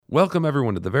Welcome,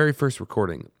 everyone, to the very first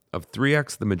recording of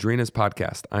 3X the Madrinas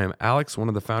podcast. I am Alex, one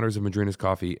of the founders of Madrinas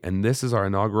Coffee, and this is our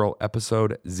inaugural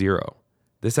episode 0.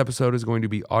 This episode is going to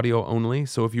be audio only,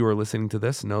 so if you are listening to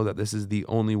this, know that this is the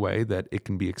only way that it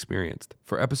can be experienced.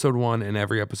 For episode 1 and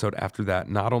every episode after that,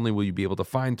 not only will you be able to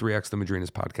find 3X the Madrinas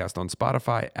podcast on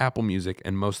Spotify, Apple Music,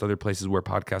 and most other places where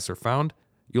podcasts are found,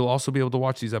 you'll also be able to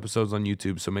watch these episodes on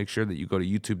YouTube, so make sure that you go to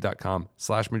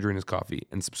youtube.com/MadrinasCoffee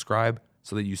and subscribe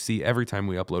so that you see every time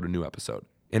we upload a new episode.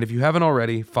 And if you haven't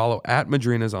already, follow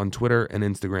 @Madrinas on Twitter and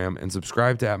Instagram, and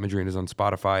subscribe to @Madrinas on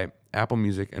Spotify, Apple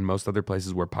Music, and most other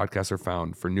places where podcasts are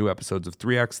found for new episodes of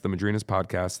 3X, the Madrinas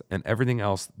podcast, and everything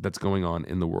else that's going on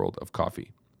in the world of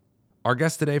coffee. Our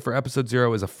guest today for episode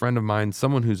 0 is a friend of mine,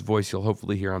 someone whose voice you'll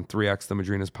hopefully hear on 3X, the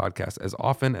Madrinas podcast, as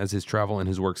often as his travel and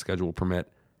his work schedule permit.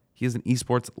 He is an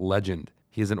esports legend.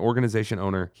 He is an organization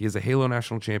owner. He is a Halo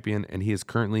national champion, and he is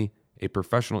currently a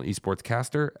professional esports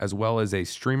caster, as well as a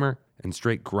streamer and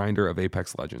straight grinder of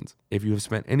Apex Legends. If you have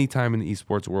spent any time in the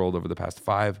esports world over the past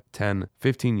 5, 10,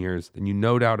 15 years, then you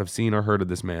no doubt have seen or heard of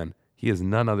this man. He is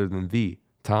none other than the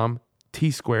Tom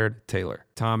T-Squared Taylor.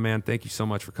 Tom, man, thank you so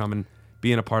much for coming,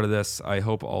 being a part of this. I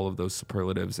hope all of those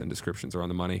superlatives and descriptions are on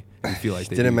the money. You feel like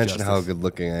they didn't do mention justice. how good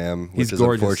looking I am, He's which is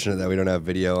gorgeous. unfortunate that we don't have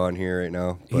video on here right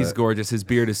now. He's gorgeous. His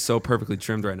beard is so perfectly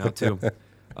trimmed right now, too.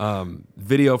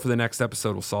 Video for the next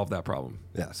episode will solve that problem.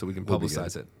 Yeah, So we can we'll be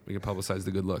publicize it. We can publicize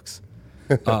the good looks.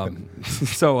 Like I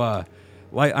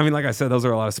said, those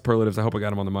are a lot of superlatives. I hope I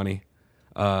got them on the money.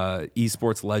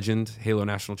 Esports legend, Halo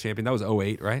national champion. That was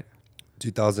 2008, right?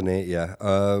 2008, yeah.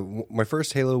 My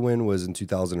first Halo win was in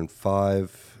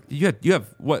 2005. You have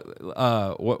what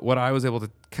I was able to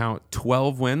count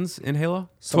 12 wins in Halo?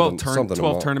 12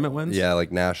 tournament wins? Yeah,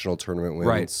 like national tournament wins.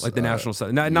 Right, like the national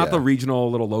stuff. Not the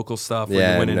regional little local stuff where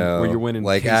Yeah, you're winning no. where you're winning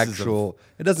like cases actual.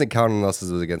 It doesn't count unless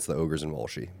it was against the Ogres and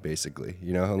Walshy, basically.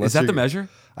 You know, unless Is that you're- the measure?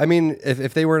 I mean,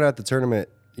 if they weren't at the tournament,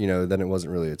 you know, then it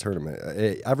wasn't really a tournament.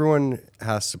 Everyone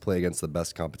has to play against the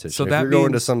best competition. So if that you're going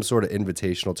to means- some sort of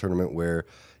invitational tournament where,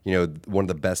 you know, one of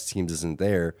the best teams isn't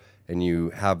there and you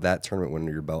have that tournament win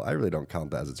under your belt, I really don't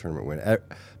count that as a tournament win.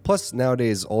 Plus,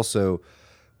 nowadays, also,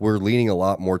 we're leaning a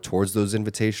lot more towards those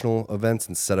invitational events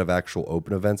instead of actual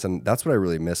open events. And that's what I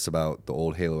really miss about the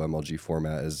old Halo MLG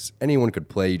format is anyone could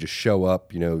play. You just show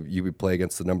up, you know, you would play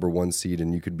against the number 1 seed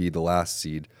and you could be the last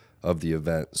seed of the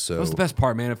event. So That was the best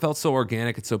part, man. It felt so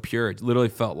organic. It's so pure. It literally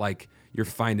felt like you're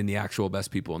finding the actual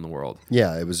best people in the world.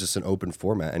 yeah, it was just an open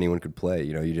format. Anyone could play.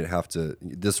 You know, you didn't have to.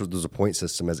 This was a point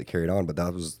system as it carried on, but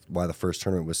that was why the first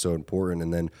tournament was so important.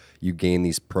 And then you gain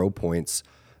these pro points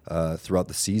throughout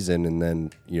the season, and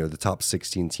then you know the top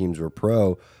 16 teams were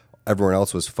pro. Everyone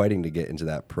else was fighting to get into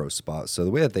that pro spot. So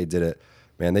the way that they did it,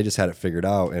 man, they just had it figured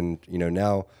out. And you know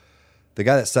now. The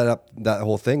guy that set up that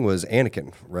whole thing was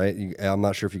Anakin, right? I'm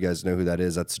not sure if you guys know who that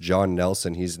is. That's John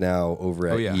Nelson. He's now over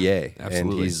at EA, absolutely.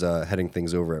 and he's heading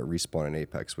things over at Respawn and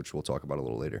Apex, which we'll talk about a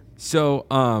little later. So,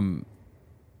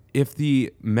 if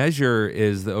the measure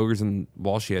is the Ogres and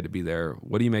Walshy had to be there,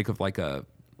 what do you make of like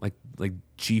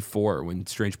G4 when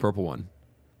Strange Purple won?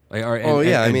 Like,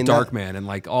 and Darkman and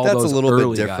like all that's those a little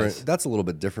early bit different. guys. That's a little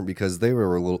bit different because they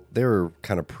were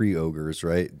kind of pre-Ogres,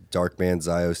 right? Darkman,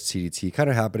 Zyos, TDT, kind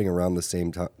of happening around the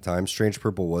same time. Strange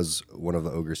Purple was one of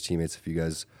the Ogres teammates. If you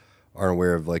guys aren't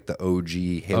aware of like the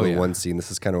OG Halo 1 scene,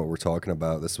 this is kind of what we're talking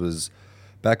about. This was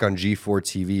back on G4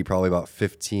 TV, probably about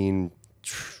 15,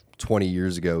 20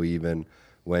 years ago even,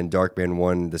 when Darkman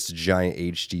won this giant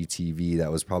HD TV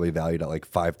that was probably valued at like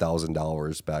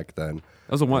 $5,000 back then.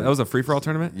 That was a free for all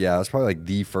tournament. Yeah, it was probably like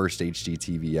the first HD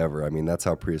TV ever. I mean, that's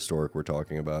how prehistoric we're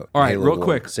talking about. All right, Halo real 1,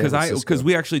 quick, San Francisco. because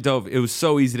we actually dove. It was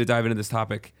so easy to dive into this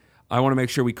topic. I want to make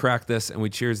sure we crack this and we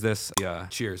cheers this. Yeah,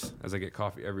 cheers as I get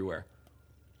coffee everywhere.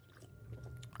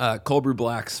 Cold brew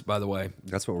blacks, by the way.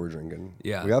 That's what we're drinking.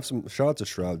 Yeah. We have some, shout out to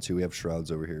Shroud too. We have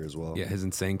Shrouds over here as well. Yeah, his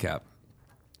insane cap.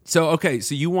 So okay,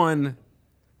 so you won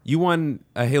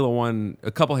a Halo 1,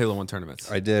 a couple Halo 1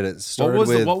 tournaments. I did. It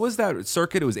started what was that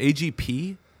circuit? It was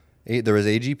AGP? There was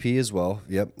AGP as well.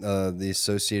 Yep. The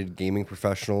Associated Gaming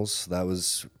Professionals. That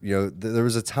was, you know, there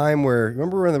was a time where,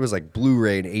 remember when there was like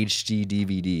Blu-ray and HD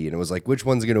DVD and it was like, which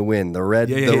one's going to win? The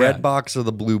red box or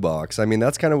the blue box? I mean,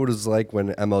 that's kind of what it was like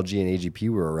when MLG and AGP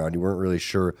were around. You weren't really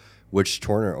sure which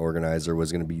tournament organizer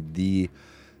was going to be the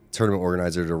tournament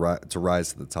organizer to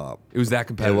rise to the top. It was that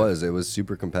competitive. It was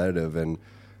super competitive. And,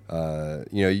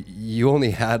 you know, you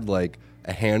only had like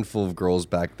a handful of girls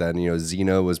back then. You know,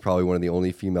 Xena was probably one of the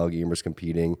only female gamers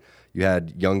competing. You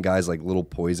had young guys like Little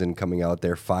Poison coming out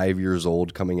there, 5 years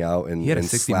old, coming out and he had a and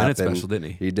 60-minute slapping. special,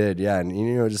 didn't he? He did, yeah. And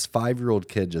you know, just 5-year-old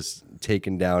kid just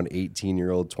taking down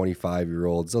 18-year-old,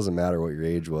 25-year-olds. Doesn't matter what your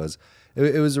age was.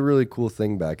 it was a really cool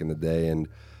thing back in the day, and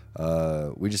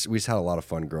we just had a lot of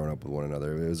fun growing up with one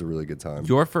another. It was a really good time.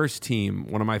 Your first team,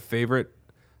 one of my favorite.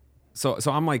 So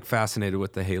I'm like fascinated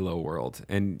with the Halo world,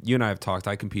 and you and I have talked.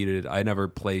 I competed. I never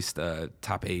placed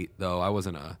top 8 though. I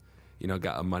wasn't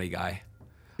a money guy.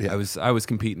 Yeah. I was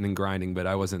competing and grinding, but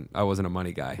I wasn't a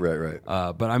money guy. Right.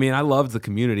 But I mean, I loved the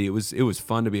community. It was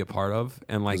fun to be a part of,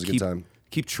 and like It was a good time.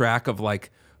 keep track of like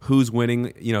who's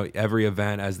winning, every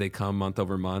event as they come month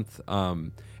over month.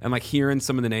 And like hearing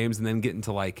some of the names and then getting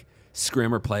to like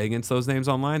scrim or play against those names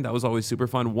online. That was always super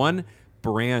fun. One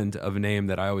brand of a name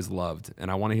that I always loved, and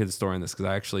I want to hear the story on this because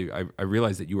I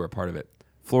realized that you were a part of it.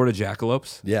 Florida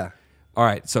Jackalopes. Yeah. All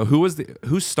right. So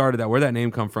who started that? Where'd that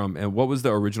name come from? And what was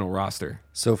the original roster?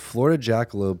 So Florida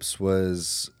Jackalopes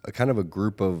was a kind of a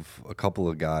group of a couple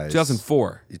of guys.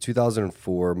 2004.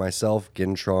 2004. Myself,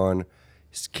 Gintron,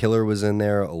 Killer was in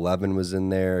there. 11 was in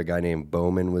there. A guy named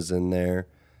Bowman was in there.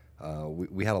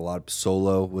 We had a lot of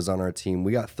Solo was on our team.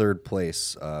 We got third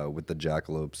place with the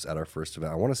Jackalopes at our first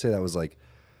event. I want to say that was like,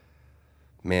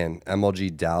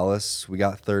 MLG Dallas. We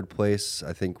got third place.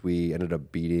 I think we ended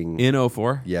up beating In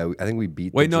 04? Yeah, I think we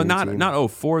beat. Wait, the no, Dream not team.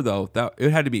 04 though.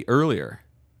 It had to be earlier.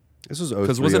 This was 03,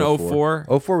 'Cause wasn't 04?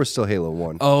 04 was still Halo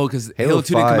 1. Oh, because Halo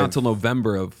 2 didn't come out till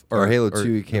November of Or Halo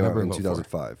 2 came out November in of 04.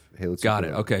 2005. Halo 2 Got it.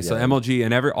 came out. Okay, so Yeah. MLG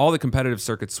and all the competitive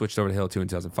circuits switched over to Halo 2 in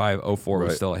 2005. 04 was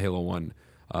Right. still a Halo 1.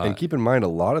 And keep in mind, a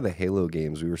lot of the Halo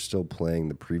games, we were still playing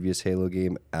the previous Halo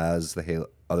game as the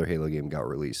other Halo game got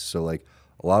released. So, like,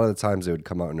 a lot of the times they would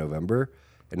come out in November,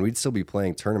 and we'd still be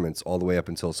playing tournaments all the way up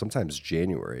until sometimes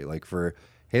January. Like, for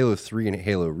Halo 3 and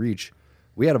Halo Reach,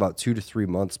 we had about 2 to 3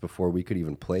 months before we could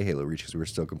even play Halo Reach because we were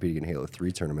still competing in Halo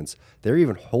 3 tournaments. They're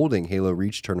even holding Halo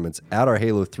Reach tournaments at our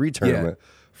Halo 3 tournament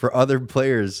for other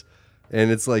players. And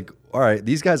it's like, all right,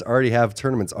 these guys already have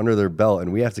tournaments under their belt,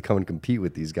 and we have to come and compete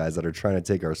with these guys that are trying to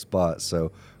take our spot.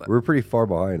 So we're pretty far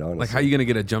behind, honestly. Like, how are you going to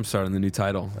get a jump start on the new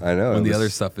title? I know. When it the was- other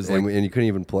stuff is and, like... and you couldn't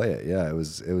even play it. Yeah, it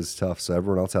was tough. So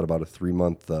everyone else had about a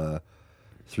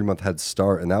 3-month head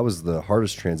start, and that was the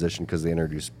hardest transition because they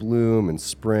introduced Bloom and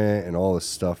Sprint and all this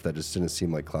stuff that just didn't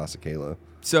seem like classic Halo.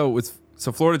 So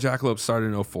Florida Jackalope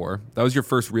started in 04. That was your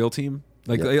first real team?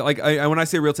 Like, Yeah. when I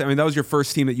say real team, I mean, that was your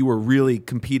first team that you were really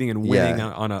competing and winning Yeah.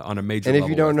 on a major And level. if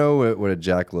you don't know what a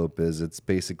jackalope is, it's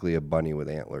basically a bunny with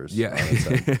antlers. Yeah. on its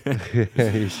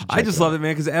head. You should I check just it out. love it,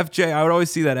 man, because FJ, I would always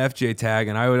see that FJ tag,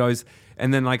 and I would always,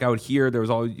 and then like I would hear,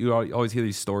 you always hear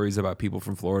these stories about people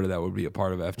from Florida that would be a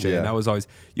part of FJ, Yeah. and that was always,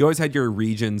 you always had your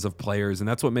regions of players, and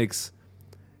that's what makes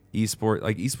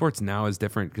esports now is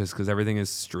different because everything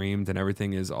is streamed and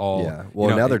everything is all. Yeah.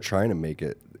 Well, now they're trying to make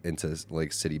it into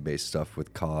like city-based stuff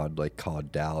with COD, like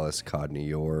COD Dallas, COD New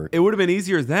York. It would have been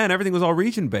easier then. Everything was all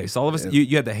region based. All of us,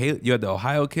 you had the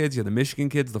Ohio kids, you had the Michigan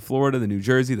kids, the Florida, the New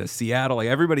Jersey, the Seattle. Like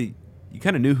everybody, you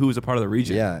kind of knew who was a part of the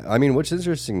region. Yeah, I mean, what's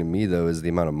interesting to me though is the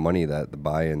amount of money that the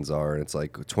buy-ins are, and it's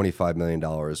like $25 million.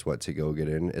 What to go get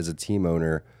in as a team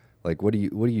owner? Like, what do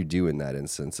you do in that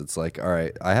instance? It's like, all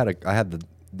right, I had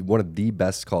one of the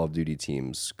best Call of Duty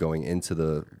teams going into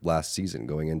the last season,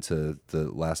 going into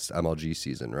the last MLG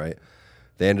season, right?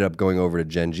 They ended up going over to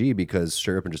Gen G because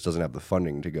Sherpen just doesn't have the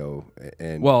funding to go.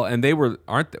 And Well, and they weren't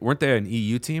they an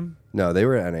EU team? no, they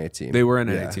were an NA team. They were an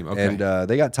NA team, okay. And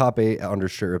they got top 8 under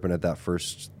Sherpen at that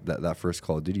first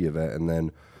Call of Duty event, and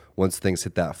then once things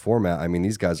hit that format, I mean,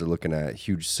 these guys are looking at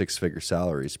huge 6-figure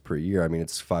salaries per year. I mean,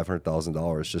 it's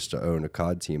 $500,000 just to own a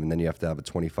COD team, and then you have to have a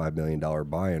 $25 million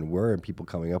buy-in. Where are people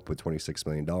coming up with $26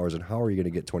 million, and how are you going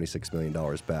to get $26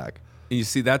 million back? And you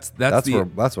see, that's That's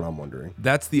what I'm wondering.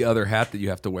 That's the other hat that you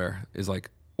have to wear is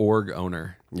like org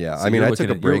owner. Yeah, So I mean, you're I looking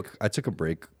took a at break. I took a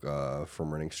break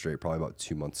from running straight probably about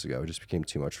 2 months ago. It just became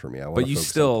too much for me. But you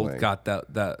still got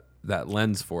that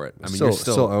lens for it. I mean, still, you're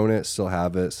still own it, still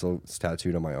have it, still it's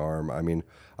tattooed on my arm. I mean,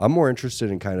 I'm more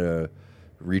interested in kind of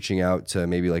reaching out to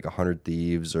maybe like 100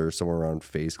 Thieves or somewhere around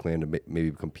FaZe Clan to maybe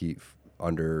compete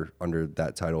under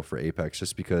that title for Apex,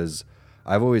 just because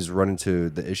I've always run into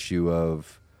the issue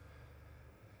of,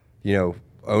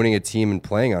 owning a team and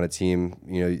playing on a team,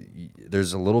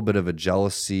 there's a little bit of a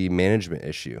jealousy management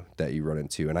issue that you run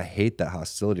into. And I hate that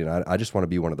hostility. And I just want to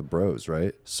be one of the bros,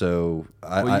 right? So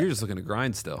you're just looking to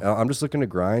grind still. I'm just looking to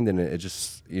grind, and it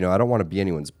just, I don't want to be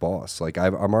anyone's boss. Like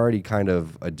I'm already kind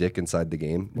of a dick inside the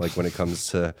game, like when it comes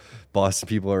to bossing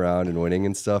people around and winning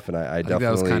and stuff. And I definitely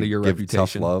that was kind of your give reputation.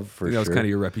 tough love for sure. That was kind of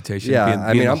your reputation.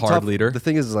 Yeah, being I'm a hard tough. leader. The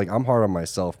thing is like I'm hard on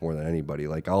myself more than anybody.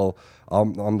 Like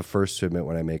I'm the first to admit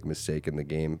when I make a mistake in the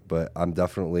game, but I'm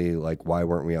definitely like, why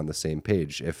weren't we on the same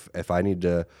page? If I need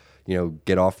to,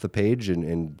 get off the page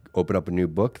and open up a new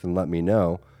book, then let me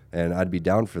know, and I'd be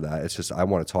down for that. It's just I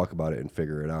want to talk about it and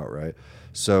figure it out, right?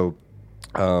 So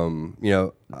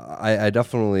I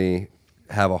definitely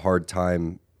have a hard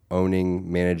time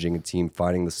managing a team,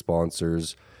 finding the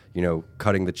sponsors,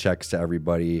 cutting the checks to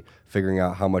everybody, figuring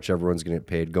out how much everyone's going to get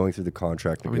paid, going through the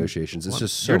contract negotiations. It's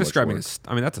just so You're much describing. work.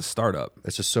 That's a startup.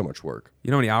 It's just so much work.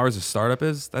 You know how many hours a startup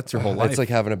is? That's your whole life. It's like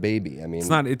having a baby. I mean, it's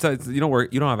not. It's you don't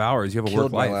work. You don't have hours. You have a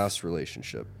killed work life. my last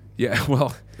relationship. Yeah,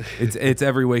 well, it's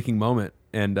every waking moment,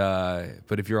 and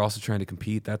but if you're also trying to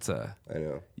compete, I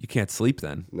know. You can't sleep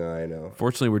then. No, I know.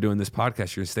 Fortunately, we're doing this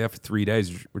podcast. You're gonna stay up for 3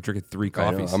 days. We're drinking 3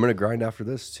 coffees. I'm gonna grind after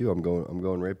this too. I'm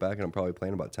going right back, and I'm probably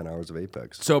playing about 10 hours of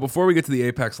Apex. So before we get to the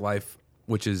Apex life,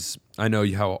 which is I know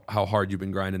how hard you've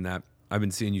been grinding that. I've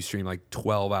been seeing you stream like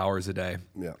 12 hours a day.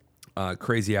 Yeah,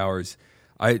 crazy hours.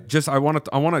 I want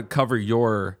to cover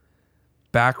your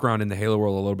background in the Halo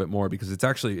world a little bit more because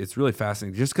it's really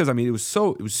fascinating. Just because it was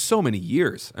so many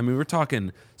years. I mean, we're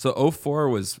talking. So 04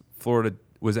 was Florida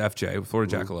FJ,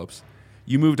 Florida Jackalopes.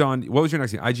 You moved on. What was your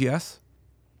next game? IGS.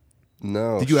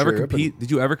 No. Did you ever compete?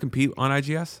 Did you ever compete on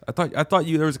IGS? I thought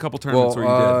there was a couple tournaments where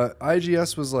you did.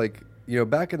 IGS was like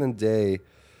back in the day.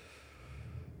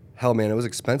 Hell, man, it was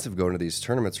expensive going to these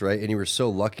tournaments, right? And you were so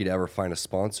lucky to ever find a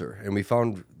sponsor. And we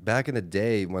found back in the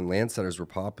day when LAN centers were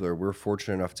popular, we were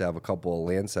fortunate enough to have a couple of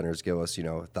LAN centers give us,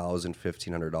 $1,000,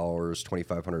 $1,500,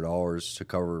 $2,500 to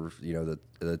cover,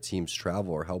 the team's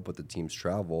travel or help with the team's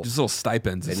travel. Just little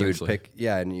stipends, and essentially. You would pick,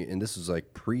 and this was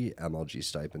like pre-MLG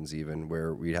stipends even,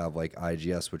 where we'd have like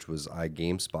IGS, which was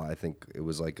iGameSpot. I think it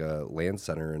was like a LAN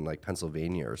center in like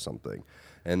Pennsylvania or something.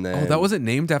 And then that wasn't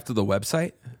named after the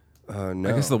website? No.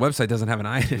 I guess the website doesn't have an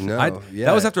I in it. No, yeah.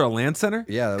 That was after a LAN center?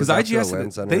 Yeah, because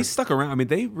IGS, they stuck around. I mean,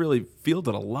 they really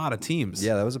fielded a lot of teams.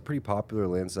 Yeah, that was a pretty popular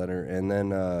LAN center. And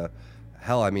then,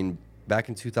 back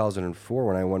in 2004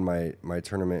 when I won my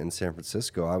tournament in San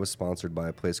Francisco, I was sponsored by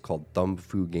a place called Thumb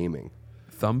Fu Gaming.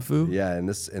 Thumb Fu? Yeah, and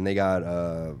they got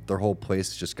their whole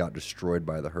place just got destroyed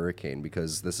by the hurricane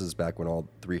because this is back when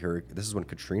this is when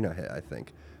Katrina hit, I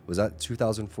think. Was that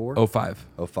 2004? 05.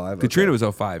 05? Katrina was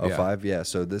 05, yeah. 05, yeah.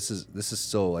 So this is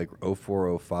still like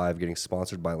 04, 05, getting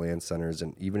sponsored by LAN centers.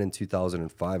 And even in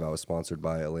 2005, I was sponsored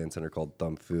by a LAN center called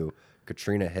Thumb Fu.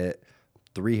 Katrina hit.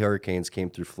 3 hurricanes came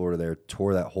through Florida there,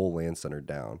 tore that whole LAN center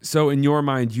down. So in your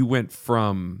mind, you went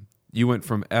from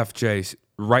FJ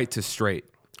right to straight.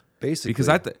 Basically. Because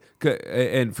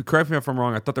and correct me if I'm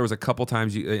wrong, I thought there was a couple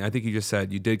times I think you just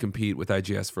said you did compete with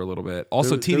IGS for a little bit.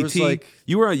 Also TDT,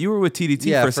 you were with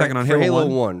TDT for a second on Halo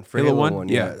 1. For Halo 1,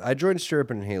 yeah. I joined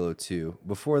Stirrup in Halo 2.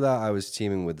 Before that, I was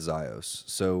teaming with Zyos.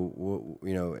 So,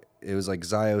 it was like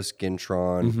Zyos,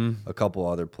 Gintron, a couple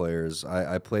other players.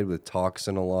 I played with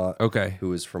Toxin a lot. Okay. Who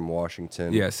was from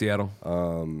Washington. Yeah, Seattle.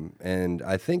 And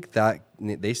I think that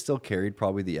they still carried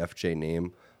probably the FJ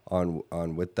name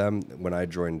on with them when I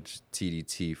joined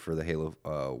TDT for the Halo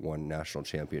 1 National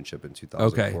Championship in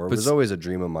 2004. Okay, it was always a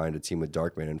dream of mine to team with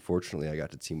Darkman. Unfortunately, I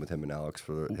got to team with him and Alex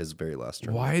for his very last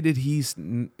tournament. Why did he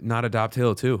not adopt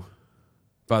Halo 2?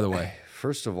 By the way,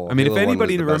 first of all, Halo if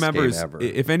anybody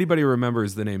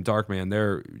remembers the name Darkman,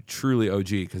 they're truly OG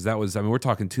because that was we're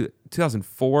talking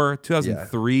 2004,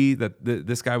 2003 that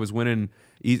this guy was winning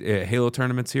Halo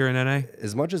tournaments here in NA.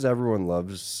 As much as everyone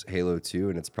loves Halo 2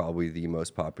 and it's probably the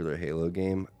most popular Halo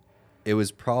game, it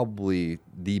was probably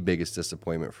the biggest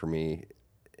disappointment for me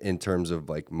in terms of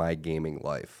like my gaming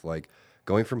life. Like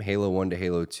going from Halo 1 to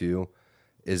Halo 2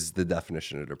 is the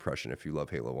definition of depression if you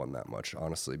love Halo 1 that much,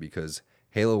 honestly, because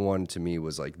Halo 1 to me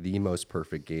was like the most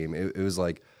perfect game. It was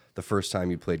like the first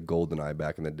time you played GoldenEye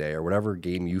back in the day or whatever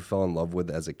game you fell in love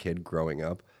with as a kid growing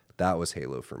up, that was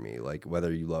Halo for me. Like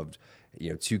whether you loved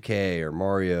 2K or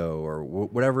Mario or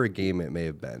whatever game it may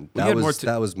have been. Halo was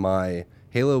and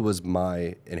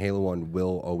Halo 1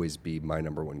 will always be my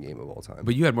number 1 game of all time.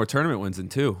 But you had more tournament wins than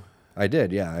 2. I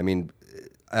did, yeah. I mean,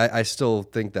 I still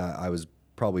think that I was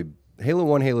probably Halo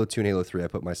 1, Halo 2, and Halo 3, I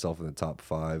put myself in the top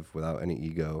 5 without any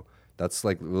ego. That's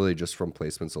like really just from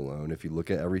placements alone. If you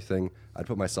look at everything, I'd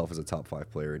put myself as a top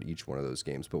 5 player in each one of those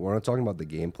games. But when I'm talking about the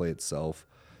gameplay itself,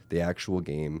 the actual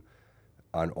game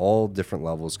on all different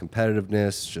levels,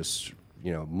 competitiveness, just,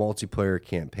 multiplayer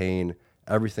campaign,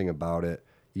 everything about it,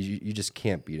 you just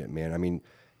can't beat it, man. I mean,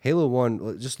 Halo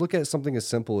 1, just look at something as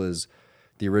simple as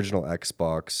the original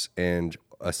Xbox and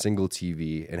a single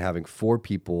TV and having 4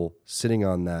 people sitting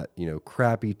on that,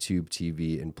 crappy tube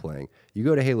TV and playing. You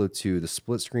go to Halo 2, the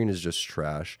split screen is just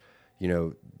trash.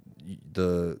 The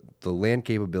LAN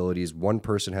capabilities, one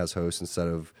person has hosts instead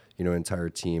of, an entire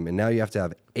team. And now you have to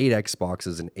have 8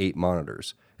 Xboxes and 8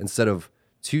 monitors instead of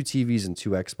 2 TVs and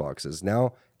 2 Xboxes.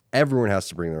 Now everyone has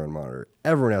to bring their own monitor.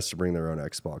 Everyone has to bring their own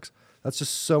Xbox. That's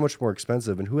just so much more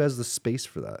expensive. And who has the space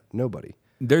for that? Nobody.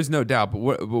 There's no doubt.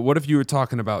 But what if you were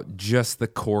talking about just the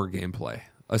core gameplay?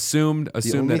 Assume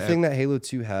The only that thing that Halo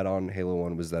 2 had on Halo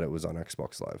 1 was that it was on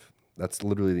Xbox Live. That's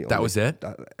literally the only. That was it?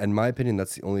 In my opinion,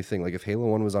 that's the only thing. Like, if Halo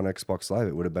 1 was on Xbox Live,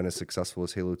 it would have been as successful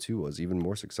as Halo 2 was, even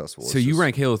more successful. So you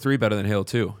rank Halo 3 better than Halo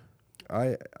 2?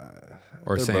 Or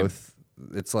Or they're same? both.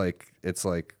 It's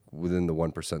like within the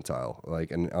 1 percentile.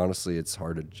 Like, and honestly, it's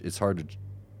hard to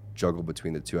juggle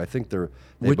between the two. I think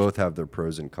they both have their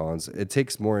pros and cons. It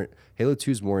takes more. Halo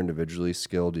 2 is more individually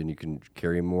skilled, and you can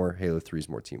carry more. Halo 3 is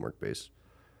more teamwork based.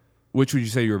 Which would you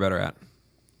say you were better at?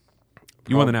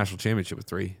 You won the national championship with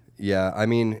 3. Yeah, I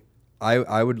mean,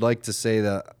 I would like to say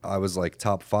that I was like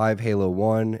top 5 Halo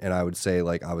 1, and I would say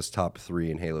like I was top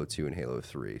 3 in Halo 2 and Halo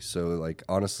 3. So like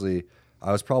honestly,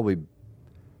 I was probably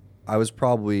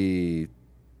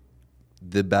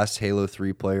the best Halo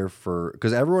 3 player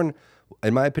because everyone,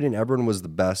 in my opinion, everyone was the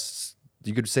best.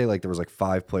 You could say like there was like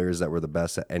 5 players that were the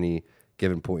best at any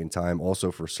given point in time,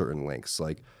 also for certain lengths.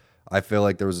 Like I feel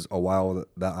like there was a while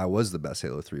that I was the best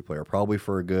Halo 3 player, probably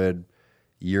for a good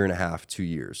year and a half, 2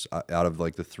 years. Out of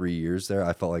like the 3 years there,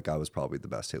 I felt like I was probably the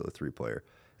best Halo 3 player.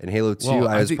 And Halo 2,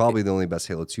 I was probably the only best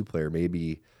Halo 2 player,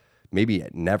 maybe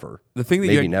never. The thing that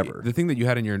maybe never. The thing that you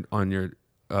had on your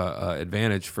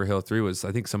advantage for Halo 3 was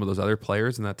I think some of those other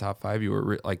players in that top 5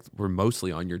 you were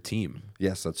mostly on your team.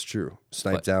 Yes, that's true.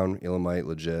 Snipe Down, Elamite,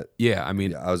 legit. Yeah, I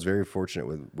mean, I was very fortunate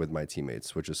with my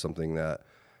teammates, which is something that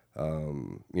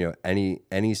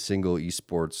any single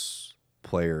esports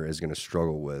player is going to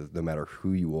struggle with, no matter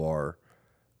who you are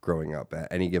growing up at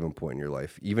any given point in your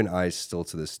life. Even I still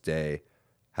to this day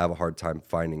have a hard time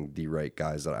finding the right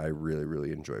guys that I really,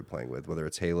 really enjoy playing with, whether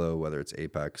it's Halo, whether it's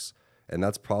Apex. And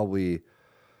that's probably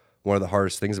one of the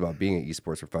hardest things about being an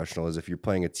esports professional is if you're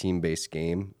playing a team-based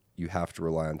game, you have to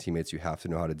rely on teammates. You have to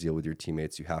know how to deal with your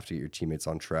teammates. You have to get your teammates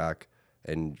on track.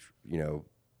 And,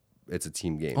 it's a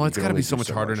team game. Well, it's got to be so much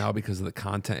harder now because of the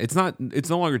content. It's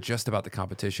no longer just about the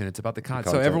competition. It's about the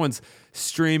content. So everyone's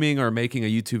streaming or making a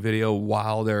YouTube video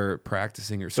while they're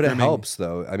practicing or scrimming. But it helps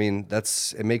though. I mean,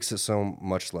 it makes it so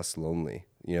much less lonely.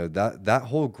 That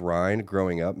whole grind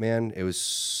growing up, man, it was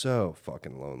so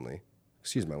fucking lonely.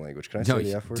 Excuse my language. Can I say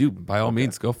the F word? Dude, by all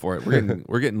means, go for it.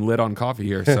 We're getting lit on coffee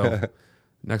here. So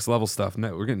next level stuff.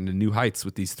 We're getting to new heights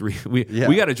with these 3. We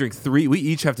got to drink 3. We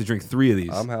each have to drink 3 of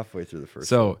these. I'm halfway through the first.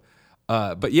 So,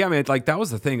 but yeah, man, like that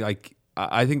was the thing. Like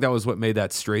I think that was what made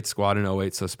that straight squad in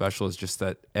 08 so special, is just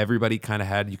that everybody kind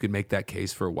of you could make that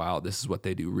case for a while. This is what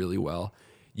they do really well.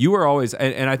 You were always,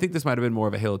 and I think this might have been more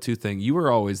of a Halo 2 thing. You were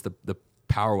always the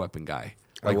power weapon guy,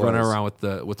 like running around with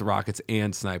the rockets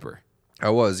and sniper. I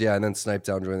was, yeah. And then Snipe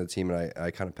Down joined the team, and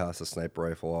I kind of passed the sniper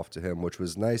rifle off to him, which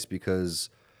was nice because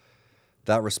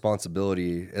that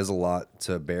responsibility is a lot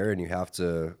to bear, and you have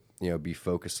to be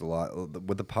focused a lot.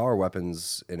 With the power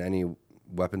weapons and any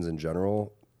weapons in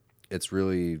general, it's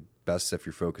really best if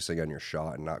you're focusing on your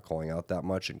shot and not calling out that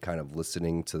much and kind of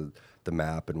listening to the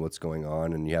map and what's going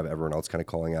on, and you have everyone else kind of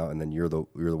calling out, and then you're the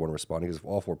one responding. Because if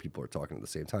all 4 people are talking at the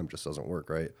same time, it just doesn't work,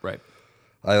 right? Right.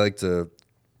 I like to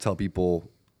tell people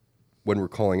when we're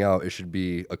calling out, it should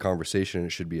be a conversation.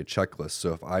 It should be a checklist.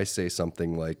 So if I say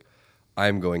something like,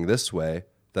 I'm going this way,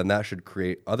 then that should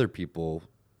create other people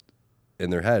in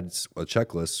their heads a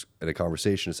checklist and a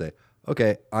conversation to say,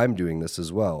 okay, I'm doing this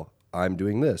as well. I'm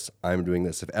doing this. I'm doing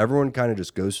this. If everyone kind of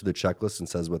just goes through the checklist and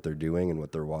says what they're doing and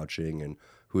what they're watching and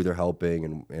who they're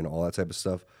helping and all that type of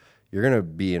stuff, you're going to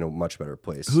be in a much better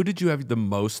place. Who did you have the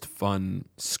most fun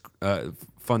time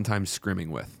scrimming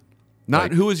with?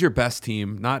 Not who was your best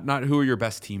team, not who are your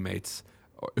best teammates.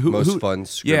 Most fun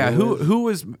scrimming. Yeah,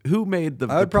 who made the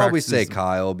I would probably say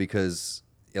Kyle because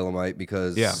Elamite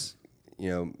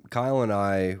Kyle and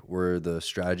I were the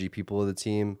strategy people of the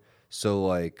team. So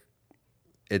like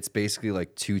it's basically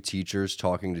like 2 teachers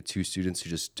talking to 2 students who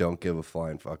just don't give a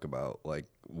flying fuck about like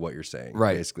what you're saying.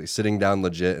 Right. Basically sitting down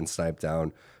legit and Snipe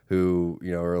Down who,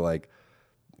 are like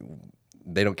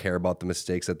they don't care about the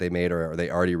mistakes that they made, or they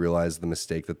already realized the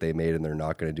mistake that they made and they're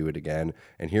not going to do it again.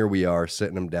 And here we are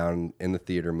sitting them down in the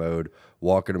theater mode,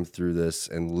 walking them through this.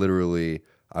 And literally,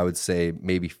 I would say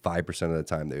maybe 5% of the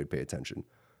time they would pay attention.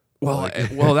 Well,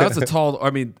 that's a tall,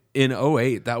 I mean, in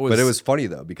 08, that was. But it was funny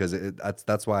though, because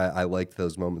that's why I liked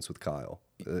those moments with Kyle.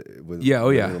 With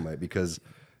because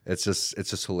it's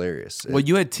just hilarious. Well,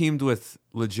 you had teamed with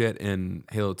legit in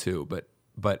Halo 2, but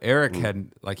Eric had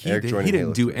he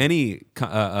didn't do any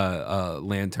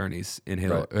land tourneys in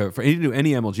Halo. Right. He didn't do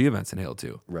any MLG events in Halo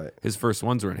 2. Right. His first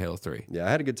ones were in Halo 3. Yeah, I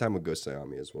had a good time with Ghost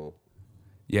Ayami as well.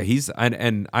 Yeah,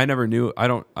 and I never knew. I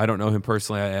don't know him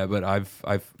personally, but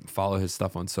I've followed his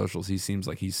stuff on socials. He seems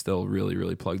like he's still really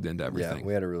really plugged into everything. Yeah,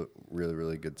 we had a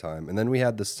really good time, and then we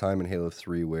had this time in Halo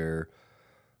 3 where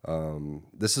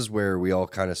this is where we all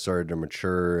kind of started to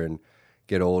mature and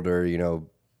get older.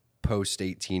 Post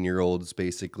 18-year-olds,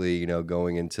 basically,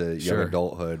 going into young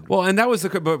adulthood. Well, and that was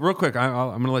but real quick, I'm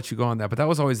going to let you go on that. But that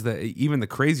was always even the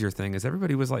crazier thing is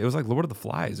everybody was like, it was like Lord of the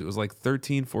Flies. It was like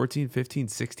 13, 14, 15,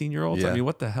 16-year-olds. Yeah. I mean,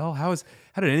 what the hell? How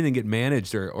did anything get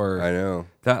managed or I know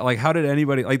that? Like, how did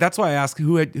anybody, like, that's why I asked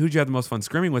who'd you have the most fun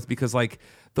scrimming with? Because like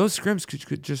those scrims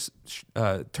could just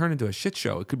turn into a shit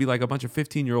show. It could be like a bunch of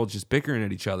 15-year-olds just bickering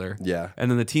at each other. Yeah.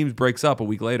 And then the team breaks up a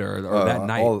week later or that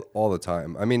night. All the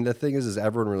time. I mean, the thing is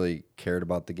everyone really cared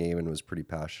about the game and was pretty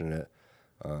passionate.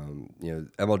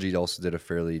 MLG also did a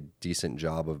fairly decent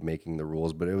job of making the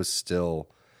rules, but it was still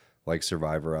like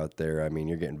Survivor out there. I mean,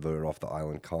 you're getting voted off the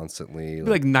island constantly.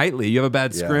 Like nightly, you have a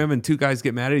bad scrim and two guys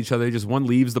get mad at each other. Just one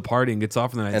leaves the party and gets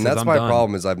off in the night. And says, that's I'm my done.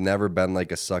 problem is I've never been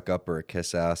like a suck up or a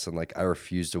kiss ass, and like I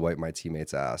refuse to wipe my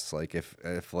teammates' ass. Like if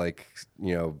like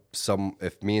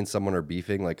if me and someone are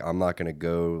beefing, like I'm not gonna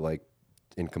go like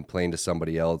and complain to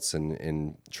somebody else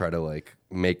and try to like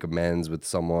make amends with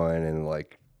someone and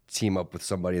like team up with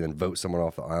somebody and then vote someone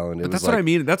off the island. But that's what I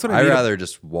mean. That's what I I'd mean. rather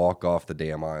just walk off the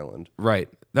damn island. Right.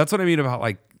 That's what I mean about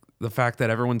like the fact that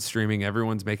everyone's streaming,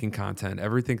 everyone's making content,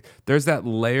 everything. There's that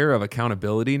layer of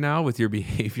accountability now with your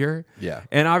behavior. Yeah.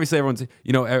 And obviously everyone's, the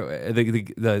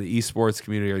esports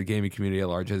community or the gaming community at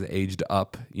large has aged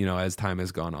up, as time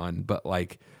has gone on. But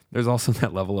like, there's also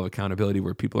that level of accountability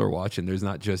where people are watching. There's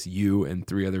not just you and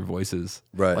three other voices.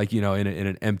 Right. Like, in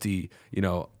an empty,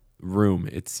 room.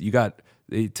 It's, you got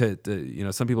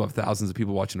some people have thousands of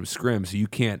people watching them scrim, so you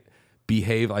can't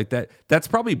behave like that. That's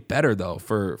probably better though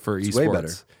for esports. Way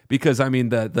better. Because I mean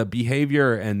the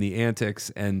behavior and the antics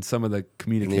and some of the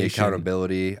communication, and the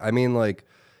accountability. I mean, like,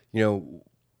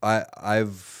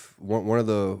 I've one of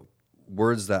the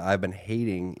words that I've been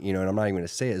hating, and I'm not even going to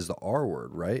say it, is the R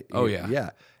word, right? Oh yeah,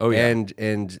 yeah. Oh yeah.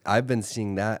 And I've been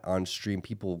seeing that on stream,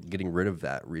 people getting rid of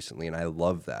that recently, and I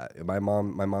love that. My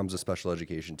mom's a special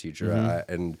education teacher,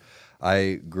 Mm-hmm. and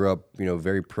I grew up,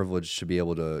 very privileged to be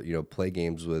able to, play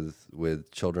games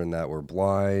with children that were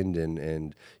blind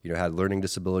and had learning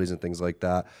disabilities and things like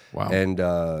that. Wow. And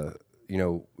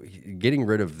getting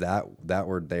rid of that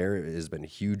word there has been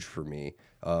huge for me.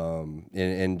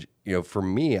 And for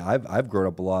me, I've grown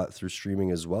up a lot through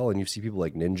streaming as well. And you see people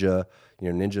like Ninja.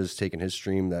 Ninja's taken his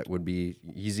stream that would be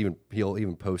he'll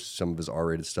even post some of his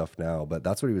R-rated stuff now. But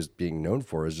that's what he was being known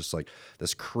for, is just like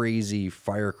this crazy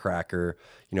firecracker,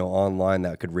 online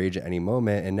that could rage at any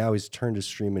moment. And now he's turned his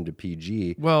stream into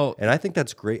PG. Well, and I think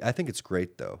that's great. I think it's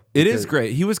great though. It is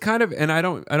great. He was kind of, and I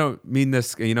don't mean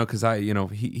this, because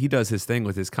he does his thing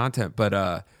with his content, but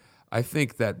I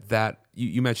think that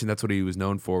you mentioned that's what he was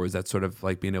known for, was that sort of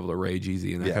like being able to rage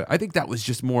easy, and I think that was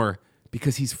just more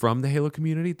because he's from the Halo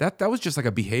community. That was just like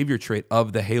a behavior trait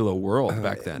of the Halo world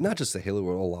back then. Not just the Halo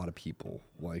world, a lot of people.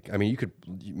 Like, I mean,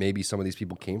 maybe some of these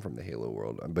people came from the Halo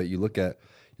world, but you look at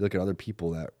other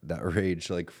people that rage.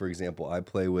 Like, for example, I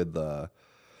play with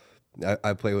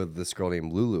this girl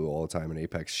named Lulu all the time in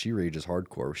Apex. She rages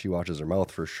hardcore. She watches her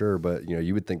mouth for sure, but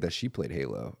you would think that she played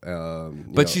Halo.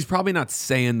 But she's probably not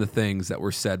saying the things that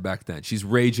were said back then. She's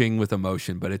raging with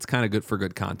emotion, but it's kind of good for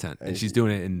good content, and she's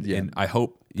doing it in I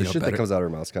hope the shit better. That comes out of her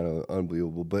mouth is kind of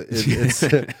unbelievable. But it's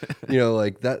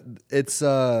like that. It's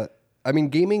I mean,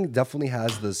 gaming definitely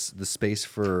has the space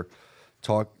for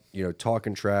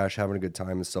talking trash, having a good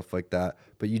time and stuff like that.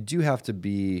 But you do have to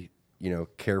be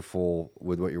careful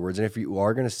with what your words. And if you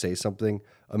are going to say something,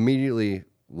 immediately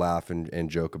laugh and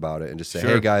joke about it and just say,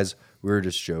 Sure. Hey guys, we were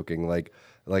just joking. Like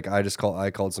I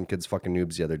called some kids fucking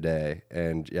noobs the other day,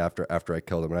 and after I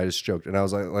killed them, and I just joked, and I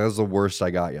was like, that was the worst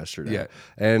I got yesterday.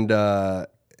 Yeah.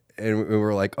 And we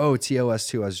were like, oh, TOS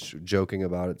too. I was joking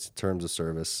about it, terms of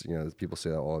service. People say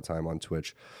that all the time on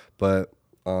Twitch, but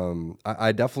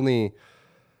I definitely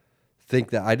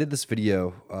think that I did this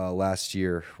video last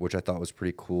year, which I thought was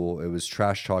pretty cool. It was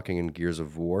trash talking in Gears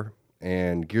of War,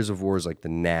 and Gears of War is like the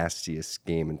nastiest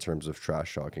game in terms of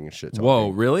trash talking and shit talking. Whoa,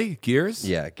 really? Gears?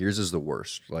 Yeah, Gears is the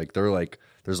worst. Like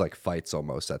there's like fights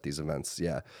almost at these events.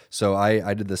 Yeah. So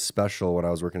I did this special when I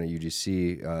was working at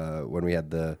UGC when we had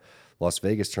the Las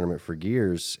Vegas tournament for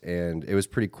Gears, and it was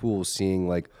pretty cool seeing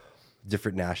like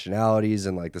different nationalities,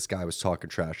 and like this guy was talking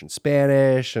trash in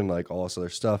Spanish and like all this other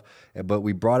stuff. But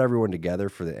we brought everyone together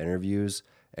for the interviews,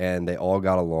 and they all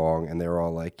got along, and they were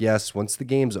all like, yes, once the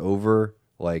game's over,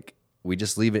 like we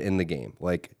just leave it in the game.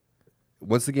 Like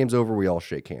once the game's over, we all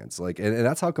shake hands. Like, and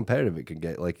that's how competitive it can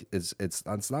get. Like, it's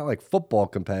not like football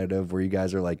competitive where you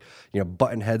guys are like,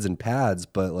 button heads and pads,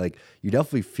 but like you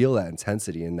definitely feel that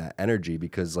intensity and that energy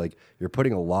because like you're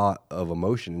putting a lot of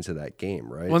emotion into that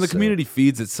game, right? Well, the community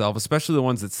feeds itself, especially the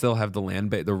ones that still have the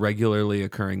the regularly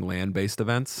occurring land-based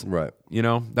events. Right.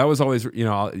 That was always,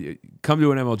 I'll come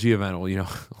to an MLG event, well,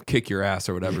 I'll kick your ass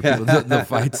or whatever. The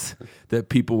fights that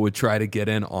people would try to get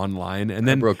in online, and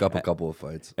then I broke up a couple of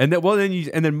fights. And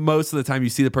then most of the time you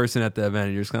see the person at the event,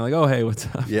 and you're just kind of like, oh hey, what's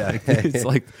up? Yeah. Like, it's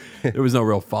like there was no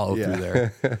real follow through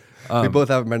there. We both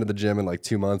haven't been to the gym in like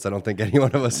 2 months. I don't think any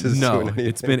one of us is. No, doing anything.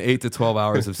 it's been 8 to 12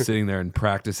 hours of sitting there and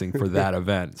practicing for that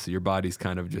event. So your body's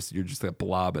kind of you're just a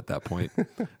blob at that point.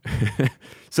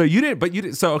 So you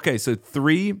didn't. So okay. So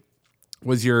 3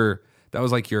 was that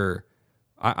was like your,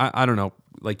 I don't know,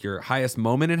 like your highest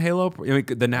moment in Halo,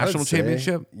 the national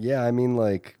championship. Yeah, I mean,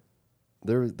 like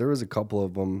there was a couple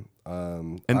of them.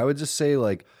 I would just say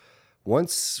like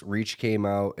once Reach came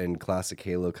out and Classic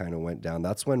Halo kind of went down,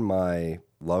 that's when my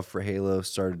love for Halo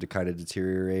started to kind of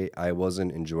deteriorate. I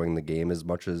wasn't enjoying the game as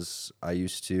much as I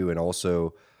used to, and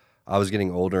also I was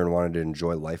getting older and wanted to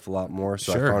enjoy life a lot more.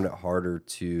 So Sure. I found it harder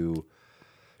to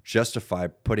justify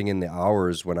putting in the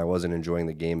hours when I wasn't enjoying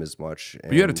the game as much.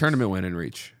 But you had a tournament win in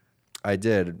Reach. I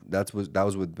did. That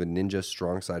was with the Ninja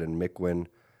Strongside and Mickwin.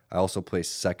 I also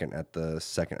placed second at the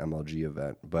second MLG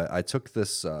event. But I took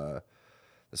this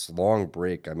this long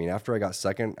break. I mean, after I got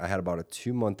second, I had about a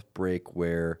 2-month break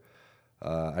where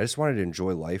I just wanted to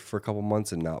enjoy life for a couple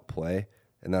months and not play.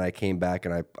 And then I came back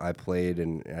and I played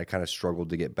and I kind of struggled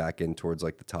to get back in towards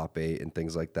like the top 8 and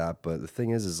things like that. But the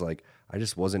thing is like I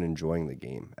just wasn't enjoying the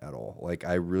game at all. Like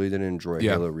I really didn't enjoy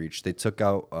Halo Reach. They took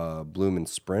out Bloom and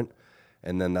Sprint,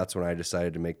 and then that's when I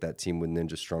decided to make that team with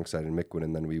Ninja Strongside and Mickwin,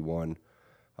 and then we won.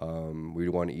 We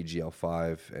won EGL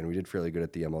 5, and we did fairly good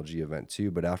at the MLG event too.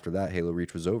 But after that, Halo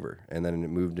Reach was over, and then it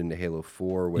moved into Halo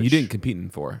 4. Which You didn't compete in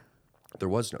 4. There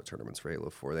was no tournaments for Halo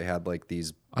 4. They had like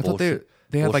these. I thought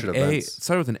they had like events. it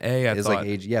started with an A. I It's thought. like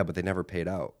age, yeah, but they never paid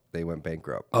out. They went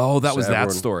bankrupt. Oh, that was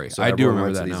that story. I do everyone remember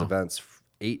went that to these now. events.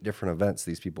 8 different events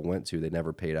these people went to. They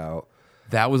never paid out.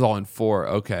 That was all in 4.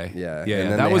 Okay. Yeah, Yeah.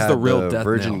 And then That they was had the real death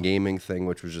Virgin knell. Gaming thing,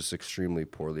 which was just extremely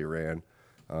poorly ran.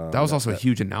 That was also a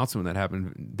huge announcement that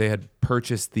happened. They had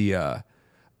purchased the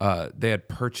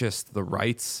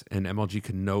rights, and MLG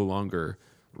could no longer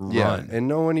run. Yeah, and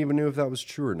no one even knew if that was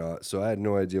true or not. So I had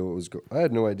no idea what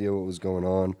was going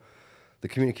on. The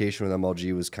communication with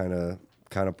MLG was kind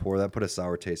of poor. That put a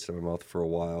sour taste in my mouth for a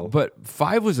while. But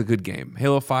 5 was a good game.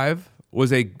 Halo 5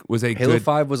 was a Halo good.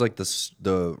 5 was like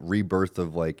the rebirth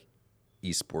of like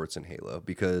esports in Halo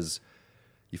because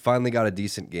you finally got a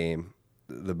decent game.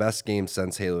 The best game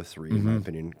since Halo 3, in my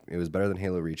opinion. It was better than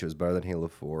Halo Reach. It was better than Halo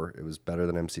 4. It was better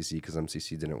than MCC because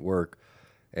MCC didn't work.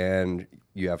 And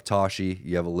you have Tashi,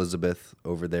 you have Elizabeth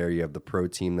over there, you have the pro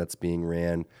team that's being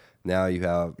ran. Now you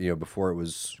have, before it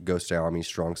was Ghost Army,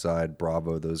 Strongside,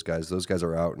 Bravo, those guys. Those guys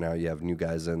are out now. You have new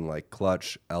guys in like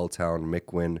Clutch, L-Town,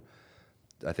 Mickwin.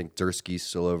 I think Dursky's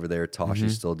still over there.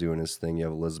 Tashi's still doing his thing. You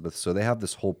have Elizabeth. So they have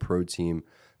this whole pro team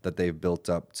that they've built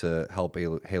up to help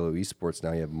Halo esports.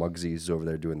 Now you have Mugsy's over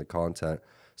there doing the content.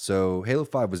 So Halo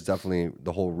 5 was definitely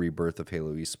the whole rebirth of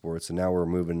Halo esports. And now we're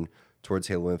moving towards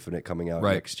Halo Infinite coming out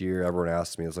next year. Everyone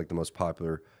asks me, it's like the most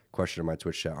popular question in my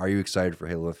Twitch chat. Are you excited for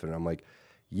Halo Infinite? I'm like,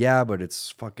 yeah, but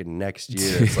it's fucking next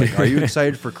year. It's like, are you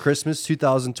excited for Christmas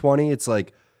 2020? It's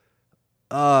like,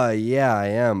 yeah, I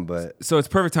am, but So it's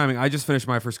perfect timing. I just finished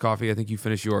my first coffee. I think you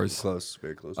finished yours. close,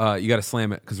 very close. You got to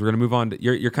slam it because we're going to move on.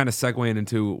 You're kind of segueing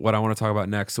into what I want to talk about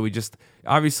next. So we just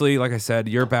obviously, like I said,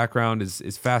 your background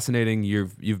is fascinating.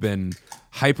 You've been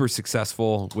hyper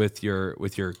successful with your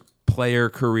player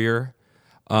career,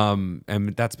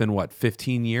 and that's been what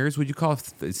 15 years? Would you call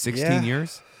it 16 Yeah.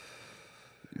 years?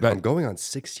 I'm going on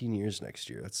 16 years next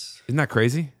year. Isn't that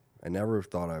crazy? I never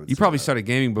thought I would. You say probably that. started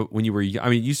gaming, but when you were, I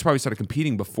mean, you probably started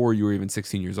competing before you were even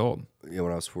 16 years old. Yeah,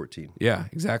 when I was 14. Yeah,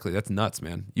 exactly. That's nuts,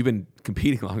 man. You've been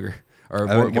competing longer, or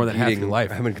I've been more than half your competing-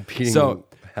 life. I've been competing So,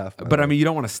 half my but I life. mean, you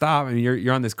don't want to stop. I mean,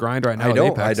 you're on this grind right now. I at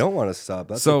don't. Apex. I don't want to stop.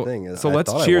 That's So, the thing. so I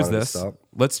let's thought I cheers wanted to this. stop.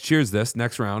 Let's cheers this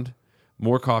next round.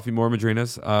 More coffee, more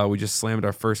Madrinas. We just slammed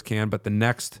our first can, but the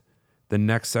next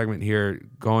segment here,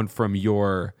 going from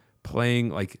your playing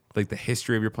like the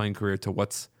history of your playing career to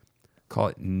what's call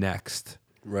it next.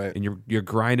 Right. And you're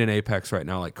grinding Apex right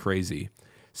now like crazy.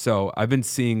 So I've been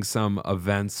seeing some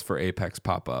events for Apex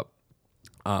pop up.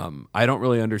 I don't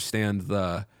really understand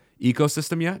the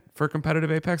ecosystem yet for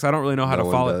competitive Apex. I don't really know how No to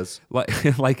one follow does.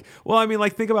 well, I mean,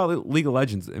 like think about League of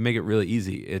Legends and make it really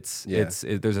easy. It's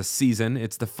there's a season,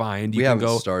 it's defined. We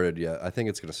haven't started yet. I think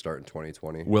it's going to start in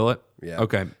 2020. Will it? Yeah.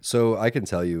 Okay. So I can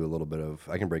tell you a little bit of.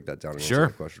 I can break that down and answer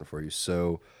that question for you.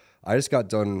 So I just got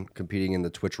done competing in the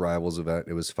Twitch Rivals event.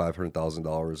 It was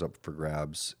 $500,000 up for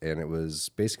grabs, and it was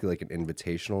basically like an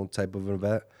invitational type of an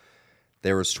event.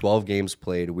 There was 12 games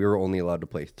played. We were only allowed to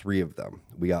play 3 of them.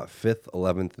 We got 5th,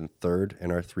 11th, and 3rd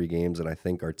in our 3 games, and I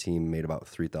think our team made about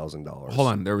 $3,000. Hold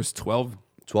on, there was 12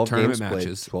 tournament games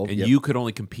matches, played, 12, and yep. you could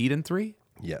only compete in 3?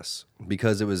 Yes,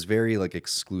 because it was very like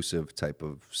exclusive type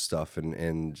of stuff,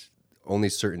 and only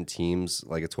certain teams,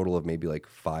 like a total of maybe like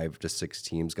 5 to 6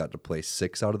 teams, got to play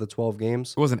 6 out of the 12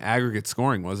 games. It wasn't aggregate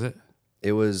scoring, was it?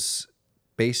 It was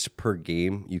based per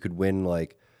game. You could win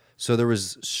like, so there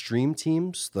was stream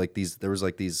teams like these. There was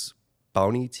like these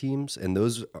bounty teams, and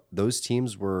those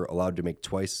teams were allowed to make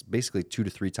twice, basically 2 to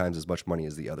 3 times as much money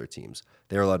as the other teams.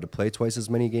 They were allowed to play twice as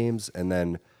many games, and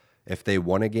then if they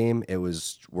won a game, it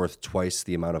was worth twice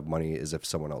the amount of money as if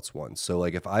someone else won. So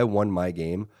like if I won my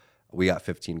game, we got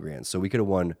 15 grand. So we could have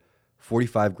won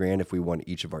 45 grand if we won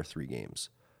each of our 3 games.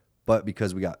 But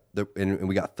because we got and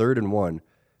we got 3rd and 1,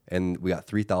 and we got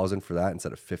 3,000 for that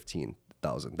instead of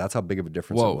 15,000. That's how big of a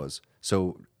difference it was.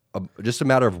 So just a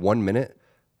matter of 1 minute,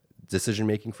 decision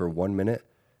making for 1 minute,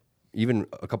 even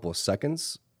a couple of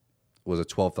seconds, was a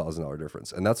 $12,000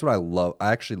 difference. And that's what I love.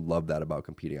 I actually love that about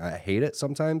competing. I hate it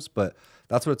sometimes, but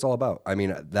that's what it's all about. I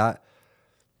mean, that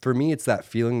for me, it's that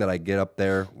feeling that I get up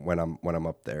there when I'm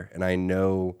up there, and I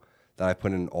know that I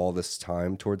put in all this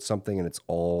time towards something, and it's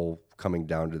all coming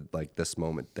down to like this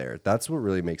moment there. That's what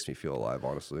really makes me feel alive,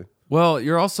 honestly. Well,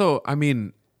 you're also, I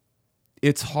mean,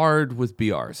 it's hard with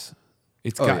BRs.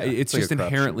 It's It's like just a crapshoot.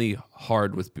 inherently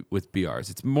hard with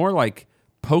BRs. It's more like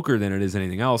poker than it is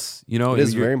anything else. You know, It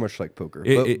is very much like poker.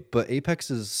 But Apex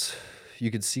is,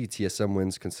 you could see TSM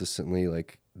wins consistently.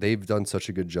 Like they've done such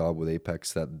a good job with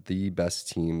Apex that the best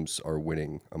teams are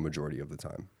winning a majority of the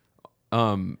time.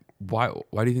 Why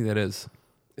do you think that is?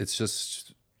 It's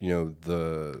just,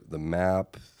 the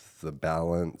map, the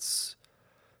balance,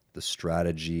 the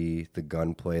strategy, the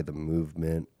gunplay, the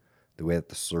movement, the way that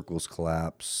the circles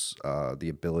collapse, the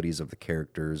abilities of the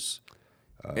characters.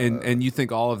 And you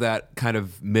think all of that kind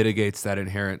of mitigates that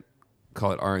inherent,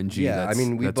 call it RNG? Yeah, I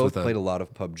mean, we that's both with played a lot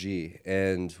of PUBG,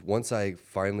 and once I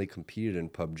finally competed in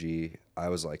PUBG, I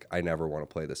was like, I never want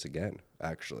to play this again,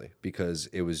 actually, because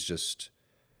it was just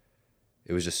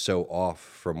so off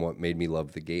from what made me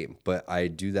love the game. But I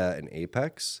do that in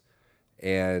Apex,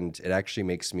 and it actually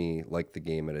makes me like the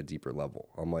game at a deeper level.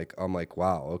 I'm like,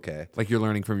 wow, okay. Like you're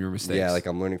learning from your mistakes. Yeah, like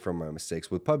I'm learning from my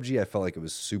mistakes. With PUBG, I felt like it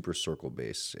was super circle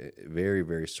based, very,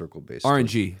 very circle based.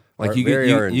 RNG. Like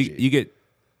RNG.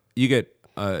 you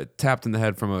get tapped in the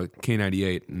head from a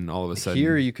K98, and all of a sudden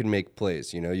Here you can make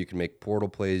plays. You can make portal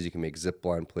plays. You can make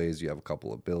zipline plays. You have a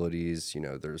couple abilities.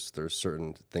 There's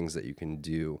certain things that you can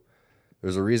do.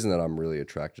 There's a reason that I'm really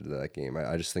attracted to that game.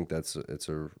 I just think it's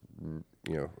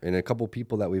and a couple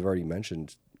people that we've already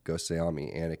mentioned,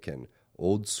 Gosayami, Anakin,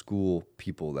 old school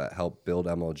people that helped build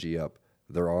MLG up,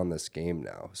 they're on this game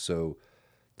now. So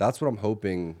that's what I'm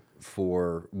hoping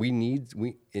for. We need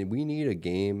a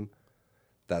game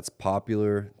that's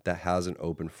popular, that has an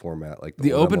open format. Like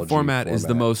the open MLG format is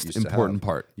the most used to important have.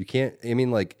 part. You can't. I mean,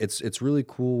 like it's really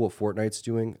cool what Fortnite's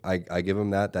doing. I give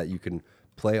them that you can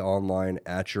play online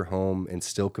at your home and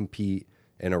still compete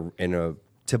in a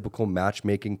typical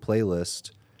matchmaking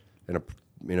playlist,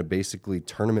 in a basically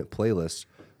tournament playlist.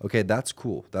 Okay, that's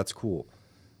cool.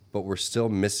 But we're still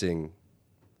missing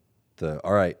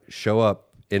all right, show up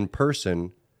in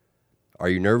person. Are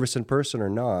you nervous in person or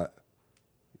not?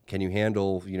 Can you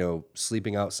handle,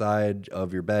 sleeping outside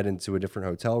of your bed into a different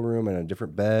hotel room and a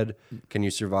different bed? Can you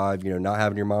survive, not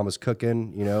having your mama's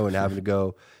cooking, and having to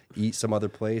go eat some other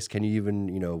place? Can you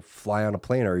even, fly on a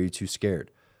plane, or are you too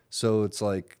scared? So it's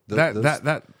like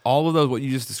that all of those, what you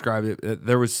just described,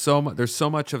 there's so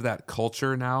much of that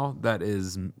culture now that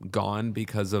is gone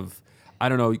because of, I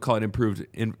don't know, you call it improved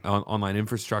online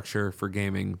infrastructure for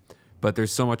gaming, but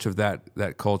there's so much of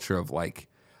that culture of like,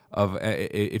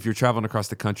 if you're traveling across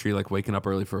the country, like waking up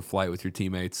early for a flight with your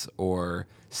teammates, or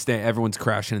everyone's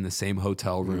crashing in the same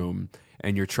hotel room,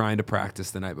 and you're trying to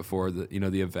practice the night before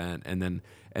the event, and then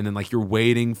like you're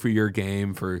waiting for your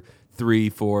game for 3,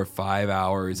 4, 5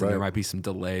 hours, and there might be some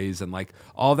delays, and like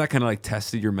all of that kind of like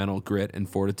tested your mental grit and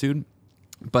fortitude.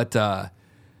 But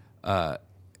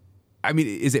I mean,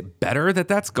 is it better that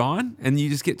that's gone and you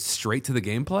just get straight to the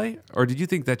gameplay? Or did you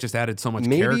think that just added so much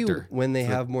character? Maybe when they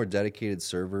have more dedicated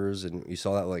servers, and you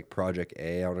saw that like Project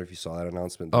A. I don't know if you saw that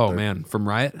announcement. Oh, man, from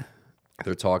Riot?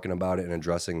 they're talking about it and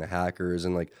addressing the hackers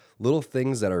and like little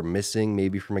things that are missing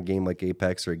maybe from a game like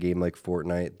Apex or a game like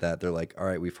Fortnite that they're like, all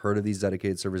right, we've heard of these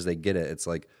dedicated servers. They get it. It's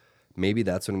like maybe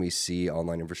that's when we see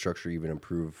online infrastructure even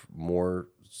improve more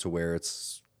to where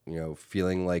it's,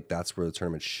 feeling like that's where the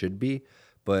tournament should be.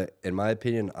 But in my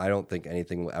opinion, I don't think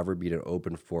anything will ever beat an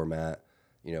open format,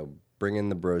 bringing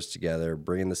the bros together,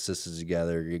 bringing the sisters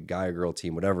together, your guy or girl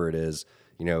team, whatever it is,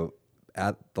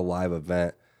 at the live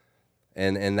event.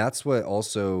 And that's what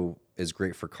also is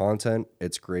great for content.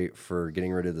 It's great for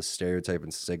getting rid of the stereotype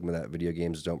and stigma that video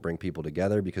games don't bring people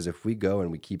together. Because if we go and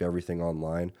we keep everything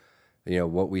online,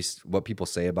 what people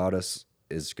say about us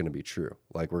is going to be true.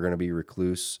 Like we're going to be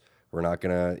recluse. We're not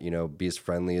going to, be as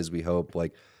friendly as we hope.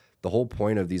 Like the whole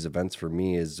point of these events for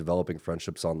me is developing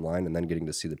friendships online and then getting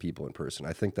to see the people in person.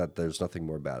 I think that there's nothing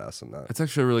more badass than that. That's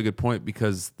actually a really good point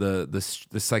because the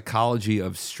psychology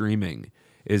of streaming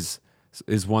is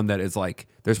one that is like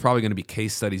there's probably going to be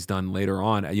case studies done later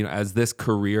on, as this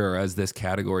career or as this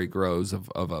category grows of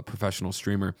a professional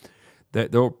streamer,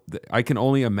 that I can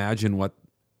only imagine what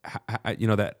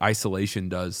that isolation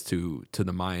does to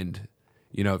the mind,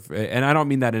 and I don't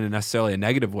mean that in necessarily a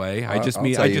negative way.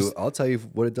 I'll tell you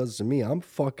what it does to me. I'm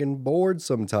fucking bored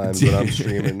sometimes when I'm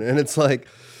streaming, and it's like,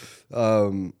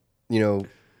 I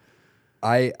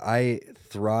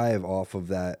thrive off of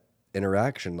that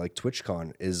interaction. Like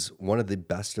TwitchCon is one of the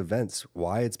best events.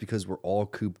 Why? It's because we're all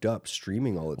cooped up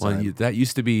streaming all the time. Well, that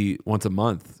used to be once a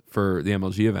month for the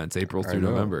MLG events, April through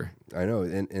November. I know,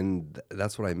 and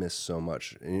that's what I miss so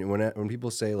much. And when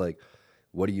people say like,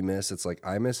 what do you miss? It's like,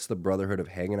 I miss the brotherhood of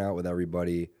hanging out with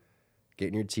everybody,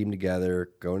 getting your team together,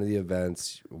 going to the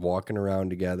events, walking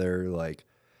around together. Like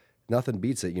nothing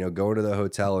beats it, going to the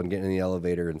hotel and getting in the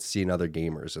elevator and seeing other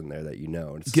gamers in there that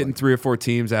And it's getting 3 or 4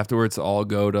 teams afterwards to all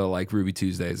go to like Ruby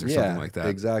Tuesdays or something like that.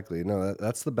 Exactly. No,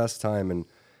 that's the best time. And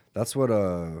that's what,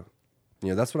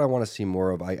 that's what I want to see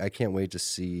more of. I can't wait to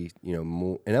see,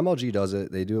 more. And MLG does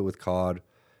it. They do it with COD.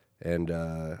 And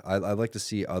I'd like to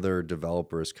see other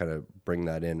developers kind of bring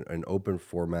that in an open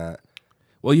format.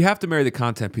 Well, you have to marry the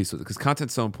content piece with it because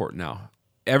content's so important now.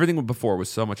 Everything before was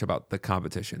so much about the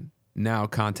competition. Now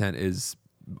content is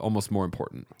almost more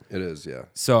important. It is, yeah.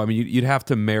 So, I mean, you'd have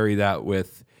to marry that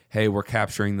with, hey, we're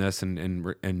capturing this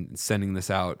and sending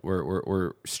this out.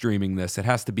 We're streaming this. It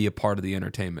has to be a part of the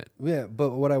entertainment. Yeah,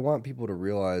 but what I want people to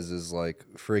realize is like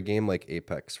for a game like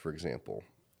Apex, for example,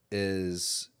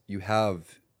 is you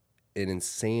have an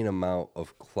insane amount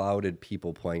of clouded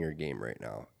people playing your game right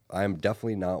now. I'm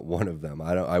definitely not one of them.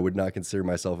 I would not consider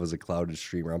myself as a clouded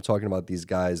streamer. I'm talking about these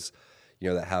guys,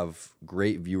 that have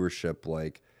great viewership,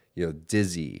 like,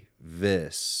 Dizzy,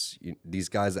 Vis, these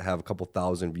guys that have a couple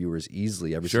thousand viewers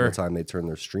easily every single time they turn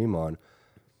their stream on.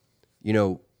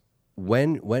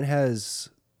 When has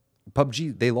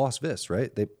PUBG, they lost Vis,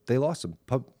 right? They lost him.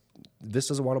 Vis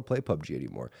doesn't want to play PUBG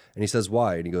anymore. And he says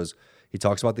why? And he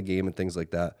talks about the game and things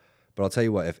like that. But I'll tell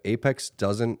you what, if Apex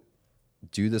doesn't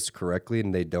do this correctly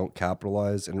and they don't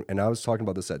capitalize, and I was talking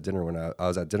about this at dinner when I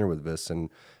was at dinner with Vis and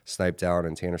Snipe Down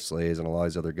and Tanner Slays and a lot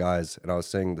of these other guys, and I was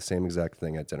saying the same exact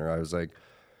thing at dinner. I was like,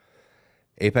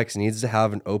 Apex needs to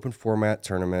have an open format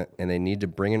tournament, and they need to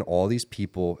bring in all these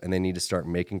people, and they need to start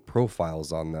making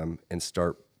profiles on them and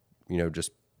start,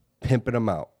 just pimping them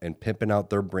out and pimping out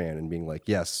their brand and being like,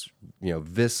 yes,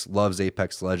 Vis loves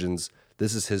Apex Legends.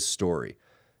 This is his story.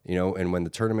 And when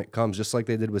the tournament comes, just like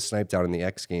they did with Snipe Down in the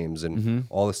X Games and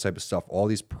all this type of stuff, all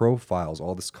these profiles,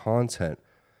 all this content,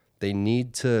 they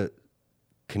need to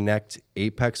connect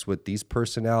Apex with these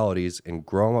personalities and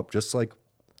grow them up just like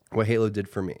what Halo did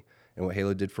for me and what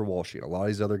Halo did for Walshy and a lot of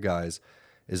these other guys.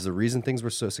 Is the reason things were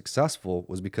so successful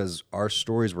was because our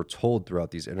stories were told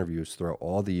throughout these interviews, throughout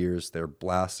all the years. They're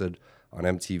blasted on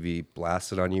MTV,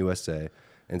 blasted on USA.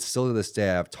 And still to this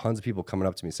day, I have tons of people coming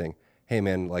up to me saying, hey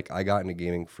man, like I got into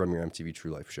gaming from your MTV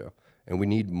True Life show. And we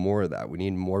need more of that. We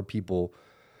need more people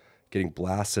getting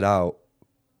blasted out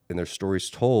and their stories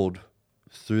told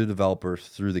through the developer,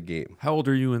 through the game. How old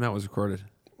are you when that was recorded?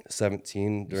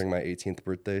 17 during my 18th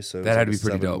birthday. So that had to be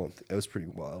pretty dope. It was pretty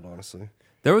wild, honestly.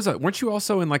 Weren't you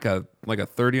also in like a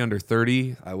 30 under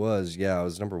 30? I was, yeah. I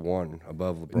was number 1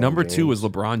 above LeBron. Number James. 2 was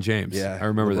LeBron James. Yeah, I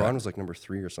remember that. LeBron was like number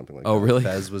 3 or something like that. Oh, really?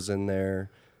 Fez was in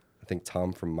there. I think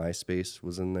Tom from MySpace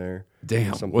was in there.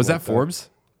 Damn. Was that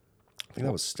Forbes? I think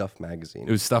that was Stuff Magazine.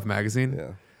 It was Stuff Magazine?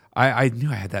 Yeah. I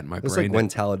knew I had that in my brain. It was like when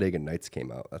Talladega Nights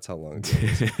came out. That's how long ago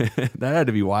it was. That had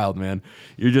to be wild, man.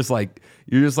 You're just like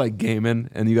gaming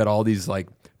and you got all these like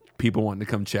people wanting to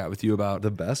come chat with you about.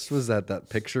 The best was that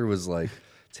picture was like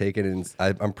taken in.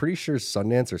 I'm pretty sure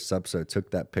Sundance or Sepso took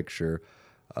that picture.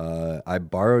 I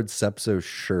borrowed Sepso's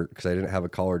shirt because I didn't have a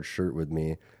collared shirt with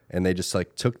me. and they just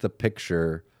like took the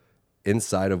picture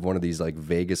inside of one of these like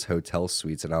Vegas hotel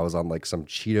suites, and I was on like some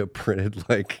cheetah printed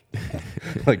like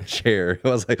like chair. It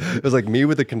was like me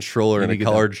with a controller and a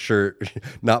collared shirt,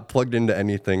 not plugged into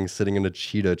anything, sitting in a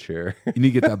cheetah chair. You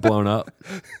need to get that blown up.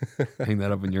 Hang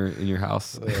that up in your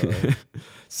house.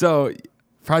 So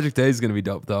Project A is going to be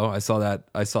dope though. I saw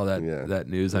that that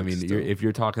news. I mean, if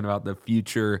you're talking about the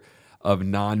future of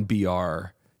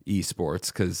non-BR esports,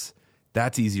 because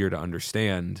that's easier to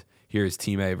understand. Here's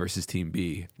Team A versus Team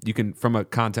B. You can, from a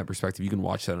content perspective, you can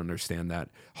watch that and understand that.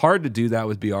 Hard to do that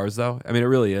with BRs, though. I mean, it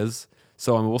really is.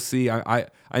 So I mean, we'll see. I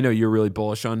know you're really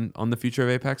bullish on the future of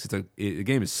Apex. The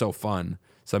game is so fun.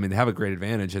 So I mean, they have a great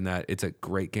advantage in that it's a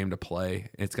great game to play.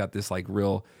 It's got this like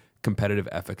real competitive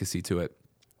efficacy to it.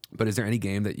 But is there any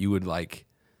game that you would like?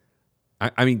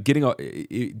 I mean,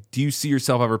 do you see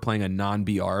yourself ever playing a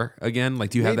non-BR again? Like,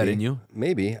 do you have that in you?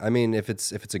 Maybe. I mean, if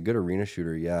it's a good arena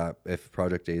shooter, yeah. If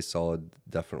Project A is solid,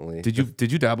 definitely. Did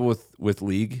you dabble with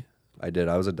League? I did.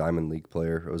 I was a Diamond League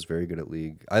player. I was very good at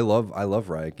League. I love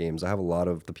Riot Games. I have a lot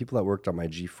of the people that worked on my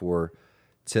G4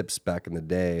 tips back in the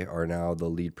day are now the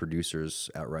lead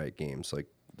producers at Riot Games. Like,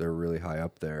 they're really high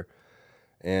up there.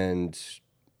 And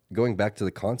going back to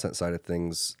the content side of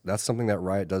things, that's something that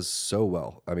Riot does so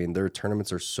well. I mean, their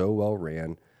tournaments are so well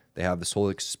ran. They have this whole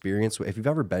experience. If you've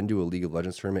ever been to a League of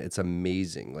Legends tournament, it's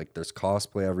amazing. Like, there's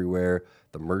cosplay everywhere.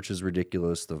 The merch is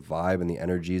ridiculous. The vibe and the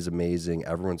energy is amazing.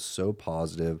 Everyone's so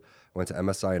positive. I went to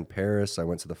MSI in Paris. I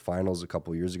went to the finals a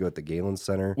couple years ago at the Galen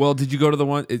Center. Well, did you go to the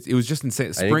one? It was just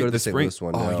insane. I didn't go to the St. Louis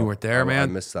one. Oh, no. You weren't there, man.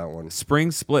 I missed that one.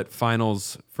 Spring Split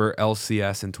finals for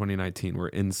LCS in 2019 were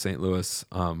in St. Louis.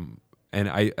 And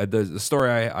the story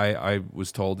I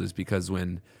was told is because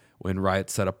when Riot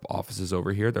set up offices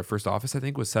over here, their first office I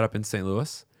think was set up in St.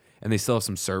 Louis, and they still have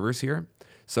some servers here.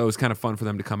 So it was kind of fun for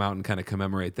them to come out and kind of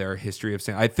commemorate their history of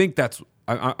St. I think that's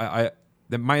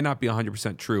that might not be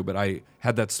 100% true, but I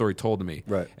had that story told to me.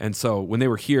 Right. And so when they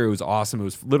were here, it was awesome. It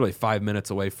was literally 5 minutes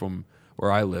away from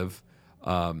where I live.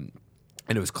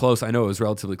 And it was close. I know it was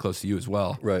relatively close to you as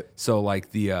well. Right. So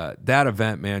like the that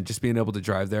event, man, just being able to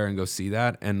drive there and go see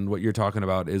that, and what you're talking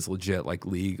about is legit. Like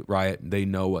League, Riot, they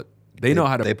know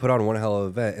how to. They put on one hell of an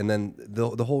event, and then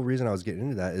the whole reason I was getting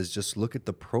into that is just look at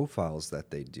the profiles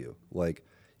that they do. Like,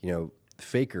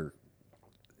 Faker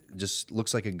just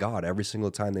looks like a god every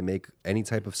single time they make any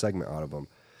type of segment out of him.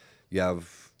 You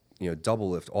have Double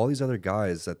Lift, all these other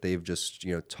guys that they've just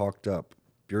talked up.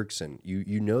 Bjergsen,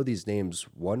 you know these names,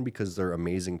 one, because they're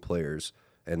amazing players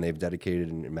and they've dedicated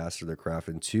and mastered their craft,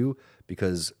 and two,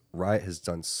 because Riot has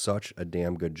done such a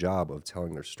damn good job of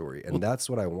telling their story. And that's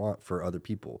what I want for other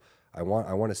people. I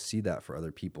want to see that for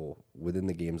other people within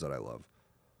the games that I love.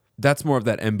 That's more of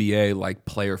that NBA, like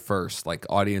player first, like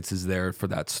audience is there for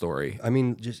that story. I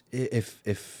mean, just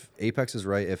if Apex is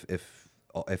right,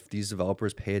 if these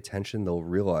developers pay attention, they'll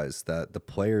realize that the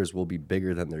players will be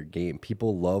bigger than their game.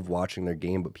 People love watching their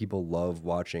game, but people love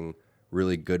watching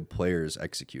really good players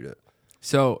execute it.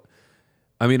 So,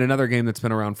 I mean, another game that's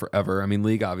been around forever. I mean,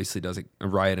 League obviously does it.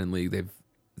 Riot and League,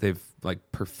 they've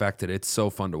like perfected it. It's so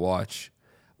fun to watch.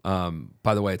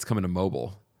 By the way, it's coming to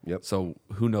mobile. Yep. So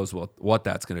who knows what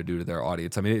that's going to do to their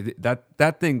audience? I mean,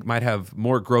 that thing might have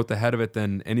more growth ahead of it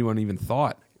than anyone even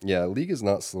thought. Yeah, League is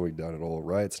not slowing down at all.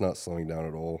 Riot's not slowing down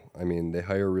at all. I mean, they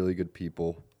hire really good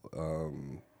people.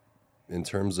 In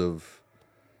terms of,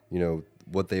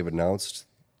 what they've announced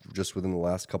just within the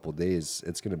last couple of days,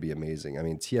 it's going to be amazing. I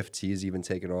mean, TFT is even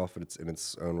taken off in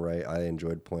its own right. I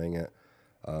enjoyed playing it.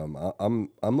 I'm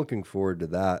looking forward to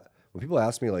that. When people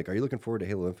ask me, like, are you looking forward to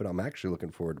Halo Infinite? I'm actually looking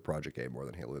forward to Project A more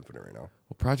than Halo Infinite right now.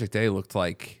 Well, Project A looked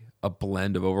like a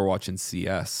blend of Overwatch and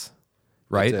CS.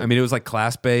 Right? I mean, it was like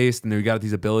class-based, and you got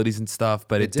these abilities and stuff,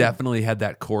 but it definitely had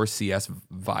that core CS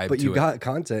vibe to it. But you got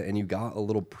content, and you got a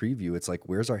little preview. It's like,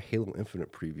 where's our Halo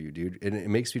Infinite preview, dude? And it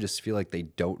makes me just feel like they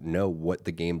don't know what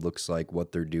the game looks like,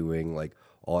 what they're doing, like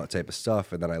all that type of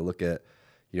stuff. And then I look at,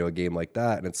 a game like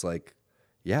that, and it's like,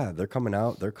 yeah, they're coming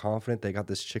out. They're confident. They got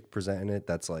this chick presenting it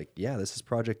that's like, yeah, this is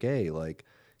Project A. Like,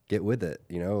 get with it,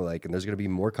 like, and there's going to be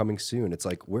more coming soon. It's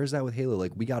like, where's that with Halo?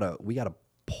 Like, we gotta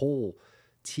pull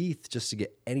teeth just to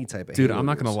get any type of Halo. I'm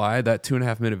not gonna lie, that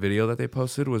 2.5 minute video that they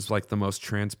posted was like the most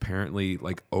transparently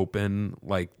like open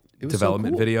like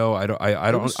development video. I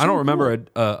don't remember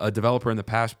a developer in the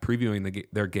past previewing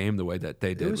their game the way that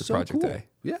they did with Project A.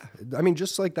 Yeah, I mean,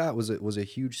 just like that was a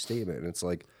huge statement, and it's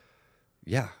like,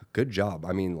 yeah, good job.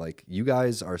 I mean, like, you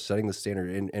guys are setting the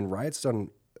standard, and Riot's done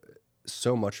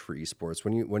so much for esports.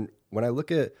 When I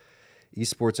look at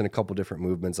esports in a couple different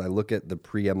movements, I look at the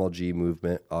pre-MLG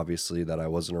movement, obviously, that I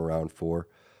wasn't around for.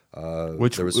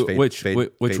 Which there was which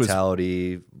was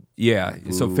Fatality. Yeah,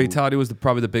 so Fatality was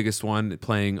probably the biggest one.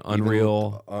 Playing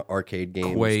Unreal, arcade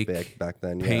games Quake, back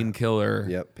then. Yeah. Painkiller.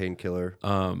 Yep, Painkiller.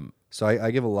 So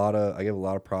I give a lot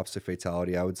of props to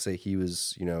Fatality. I would say he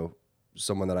was,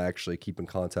 someone that I actually keep in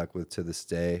contact with to this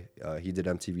day. He did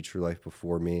MTV True Life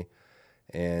before me,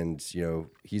 and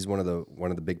he's one of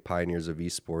the big pioneers of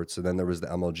esports. And then there was the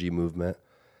MLG movement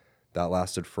that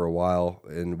lasted for a while,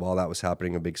 and while that was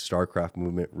happening, a big StarCraft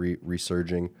movement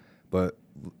resurging. But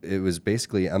it was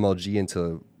basically MLG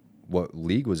into what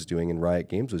League was doing and Riot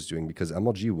Games was doing, because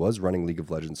MLG was running League of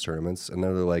Legends tournaments, and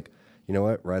they're like, you know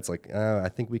what, Riot's like, I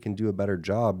think we can do a better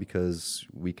job because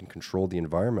we can control the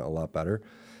environment a lot better.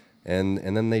 And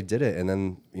then they did it, and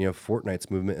then Fortnite's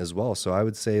movement as well. So I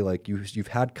would say like you've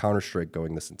had Counter-Strike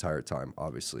going this entire time,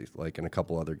 obviously, like, and a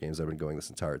couple other games that have been going this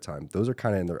entire time. Those are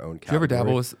kind of in their own category. Did you ever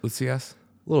dabble with CS?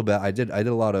 A little bit. I did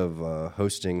a lot of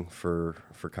hosting for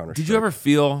Counter-Strike. Did you ever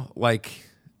feel like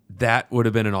that would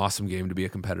have been an awesome game to be a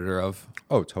competitor of?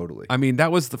 Oh, totally. I mean,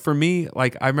 that was for me.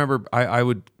 Like, I remember I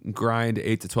would grind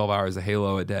 8 to 12 hours of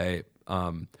Halo a day.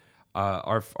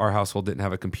 Our household didn't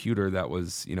have a computer that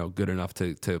was good enough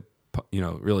to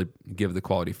really give the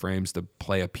quality frames to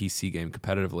play a PC game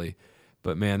competitively.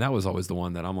 But man, that was always the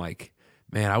one that I'm like,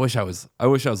 man, I wish I was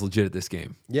legit at this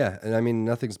game. Yeah, and I mean,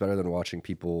 nothing's better than watching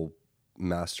people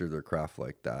master their craft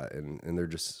like that, and they're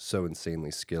just so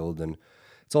insanely skilled. And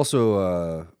it's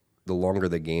also the longer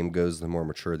the game goes, the more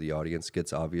mature the audience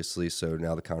gets, obviously. So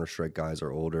now the Counter-Strike guys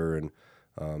are older, and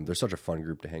they're such a fun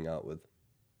group to hang out with.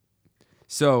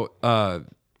 So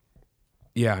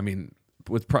yeah, I mean,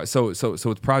 with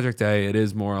with Project A, it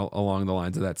is more along the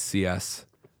lines of that CS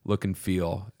look and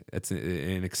feel. It's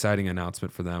an exciting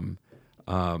announcement for them.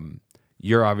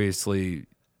 You're obviously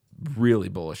really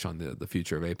bullish on the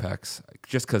future of Apex,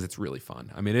 just because it's really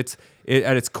fun. I mean, at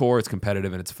its core, it's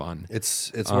competitive and it's fun.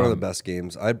 It's one of the best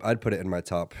games. I'd put it in my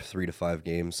top 3 to 5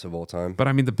 games of all time. But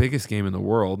I mean, the biggest game in the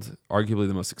world, arguably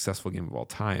the most successful game of all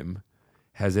time,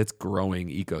 has its growing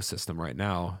ecosystem right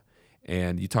now.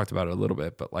 And you talked about it a little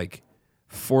bit, but like,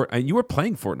 and you were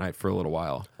playing Fortnite for a little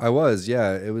while. I was,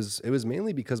 yeah. It was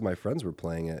mainly because my friends were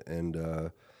playing it, and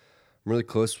I'm really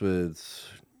close with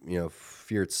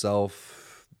Fear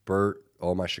Itself, Bert.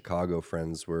 All my Chicago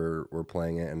friends were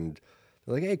playing it, and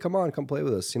they're like, "Hey, come play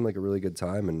with us." Seemed like a really good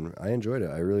time, and I enjoyed it.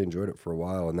 I really enjoyed it for a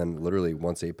while, and then literally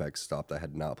once Apex stopped, I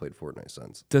had not played Fortnite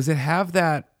since. Does it have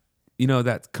that,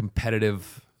 that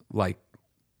competitive, like,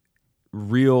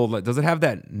 real? Does it have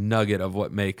that nugget of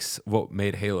what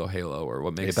made Halo or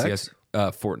what makes Apex? CS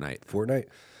Fortnite?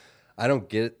 I don't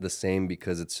get it the same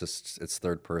because it's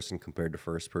third person compared to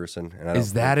first person. And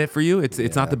Is that it for you?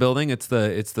 It's not the building. It's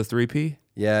the 3P.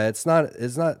 Yeah, it's not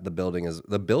the building.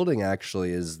 The building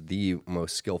actually is the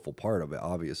most skillful part of it,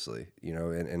 obviously.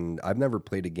 And I've never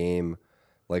played a game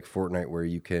like Fortnite where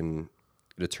you can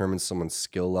determine someone's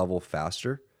skill level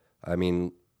faster. I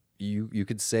mean, you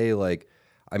could say like,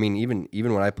 I mean,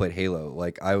 even when I played Halo,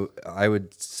 like I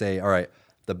would say, all right,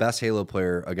 the best Halo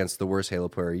player against the worst Halo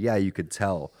player, yeah, you could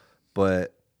tell,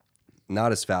 but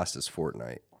not as fast as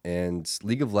Fortnite. And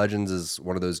League of Legends is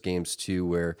one of those games too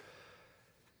where,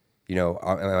 am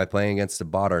I playing against a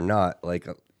bot or not? Like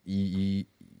you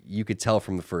could tell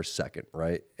from the first second,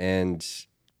 right?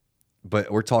 But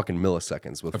we're talking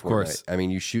milliseconds with Fortnite. Course. I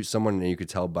mean, you shoot someone and you could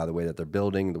tell by the way that they're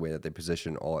building, the way that they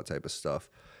position, all that type of stuff.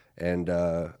 And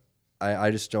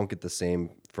I just don't get the same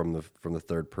from the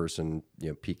third person,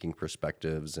 peeking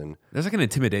perspectives, and there's like an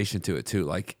intimidation to it too.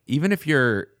 Like even if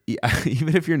you're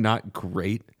not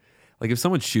great, like if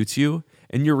someone shoots you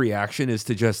and your reaction is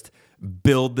to just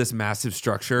build this massive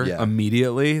structure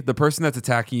immediately, the person that's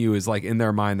attacking you is like in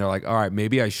their mind, they're like, all right,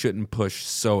 maybe I shouldn't push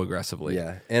so aggressively.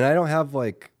 Yeah, and I don't have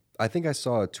I think I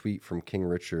saw a tweet from King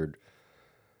Richard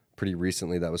pretty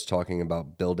recently that was talking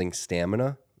about building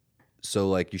stamina. So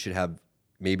like you should have.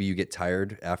 Maybe you get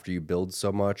tired after you build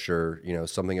so much, or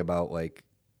something about like,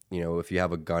 if you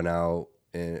have a gun out,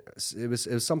 and it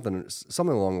was something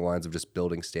along the lines of just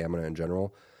building stamina in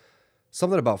general.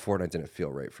 Something about Fortnite didn't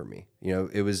feel right for me.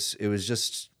 It was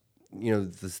just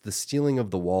the stealing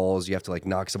of the walls. You have to like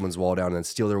knock someone's wall down and then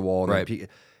steal their wall, and right. then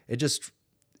it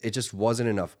just wasn't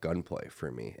enough gunplay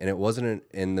for me, and it wasn't.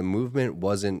 And the movement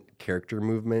wasn't character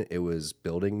movement; it was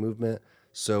building movement.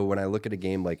 So when I look at a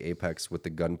game like Apex with the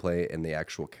gunplay and the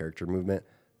actual character movement,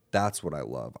 that's what I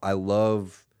love. I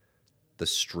love the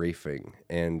strafing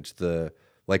and the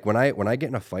when I get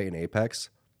in a fight in Apex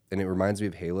and it reminds me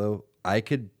of Halo, I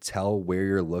could tell where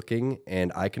you're looking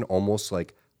and I can almost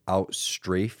like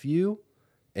outstrafe you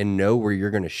and know where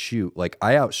you're going to shoot. Like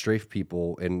I outstrafe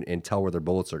people and tell where their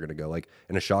bullets are going to go. Like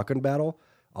in a shotgun battle,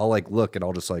 I'll like look and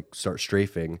I'll just like start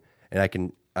strafing, and I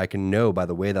can know by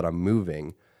the way that I'm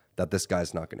moving that this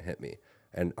guy's not going to hit me,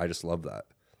 and I just love that.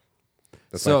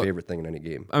 That's my favorite thing in any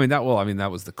game. I mean, that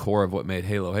was the core of what made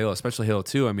Halo, especially Halo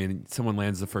 2. I mean, someone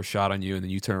lands the first shot on you, and then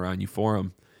you turn around, you for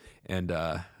them, and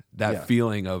that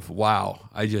feeling of, wow,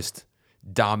 I just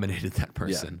dominated that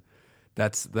person.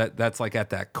 That's like at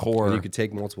that core. And you could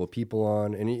take multiple people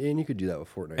on, and you could do that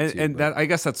with Fortnite too. And that, I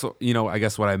guess that's, I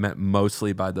guess what I meant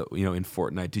mostly by the, in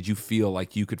Fortnite. Did you feel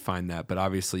like you could find that? But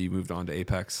obviously you moved on to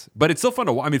Apex. But it's still fun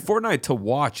to watch. I mean, Fortnite to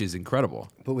watch is incredible.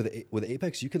 But with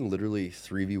Apex, you can literally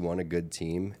 3v1 a good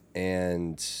team,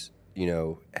 and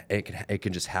it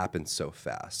can just happen so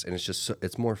fast, and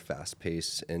it's more fast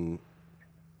paced, and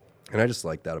I just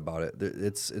like that about it.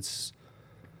 It's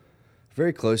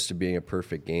very close to being a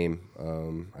perfect game.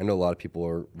 I know a lot of people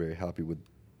are very happy with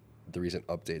the recent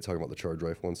update talking about the charge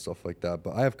rifle and stuff like that,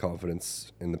 but I have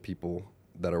confidence in the people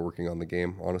that are working on the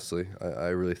game. Honestly, I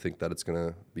really think that it's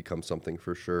gonna become something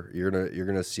for sure. You're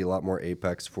gonna see a lot more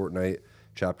Apex. Fortnite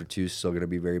Chapter 2 is still gonna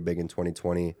be very big in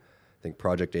 2020. I think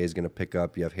Project A is gonna pick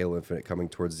up. You have Halo Infinite coming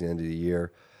towards the end of the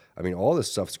year. I mean, all this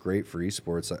stuff's great for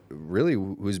esports. Really,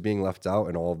 who's being left out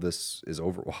in all of this is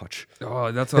Overwatch.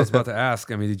 Oh, that's what I was about to ask.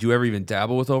 I mean, did you ever even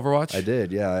dabble with Overwatch? I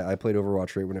did, yeah. I played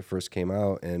Overwatch right when it first came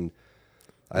out, and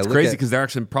it's crazy because they're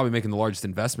actually probably making the largest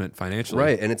investment financially.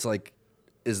 Right, and it's like,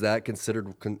 is that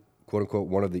considered quote unquote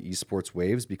one of the esports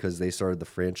waves because they started the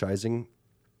franchising?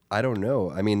 I don't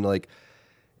know. I mean, like,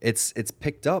 it's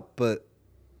picked up, but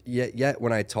yet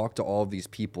when I talk to all of these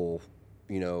people,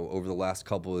 over the last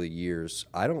couple of years,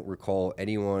 I don't recall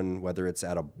anyone, whether it's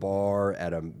at a bar,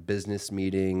 at a business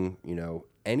meeting,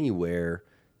 anywhere,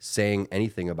 saying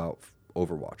anything about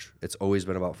Overwatch. It's always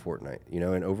been about Fortnite,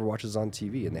 and Overwatch is on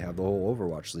TV, and they have the whole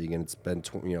Overwatch League, and it's been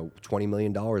 $20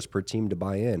 million per team to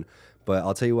buy in. But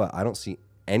I'll tell you what, I don't see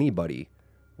anybody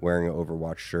wearing an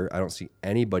Overwatch shirt. I don't see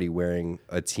anybody wearing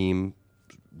a team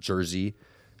jersey.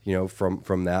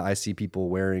 From that, I see people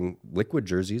wearing Liquid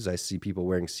jerseys. I see people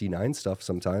wearing C9 stuff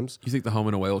sometimes. You think the home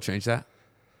and away will change that?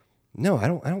 No, I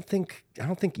don't think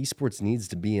esports needs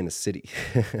to be in a city.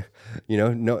 No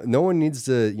one needs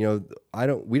to.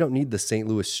 We don't need the St.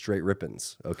 Louis straight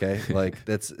rippins. Okay, like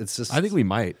it's just. I think we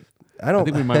might. I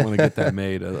think we might want to get that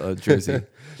made a jersey. Well,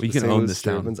 you can own this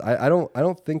town. Rippins. I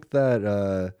don't think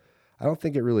that. I don't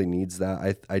think it really needs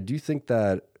that. I do think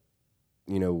that.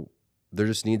 There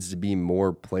just needs to be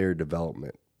more player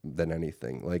development than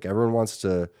anything. Like, everyone wants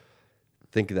to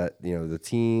think that, the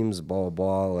teams, blah, blah,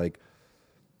 blah. Like,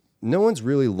 no one's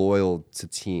really loyal to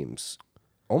teams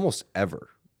almost ever.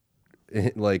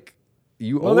 There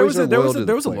was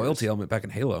a loyalty element back in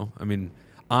Halo. I mean,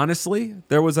 honestly,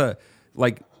 there was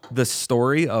the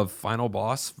story of Final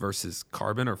Boss versus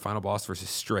Carbon, or Final Boss versus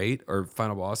Straight, or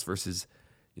Final Boss versus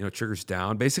Triggers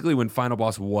Down. Basically, when Final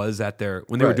Boss was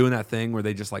when they were doing that thing where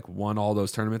they just won all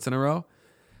those tournaments in a row,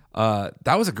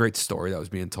 that was a great story that was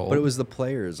being told. But it was the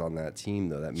players on that team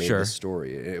though that made the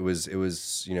story. It was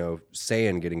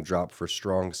Saiyan getting dropped for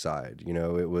Strong Side.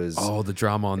 It was the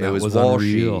drama on that was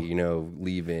Walshy, unreal.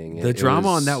 Leaving. The drama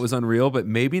on that was unreal, but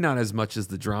maybe not as much as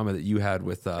the drama that you had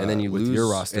with and then you with lose your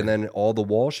roster. And then all the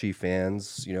Walshy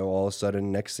fans, all of a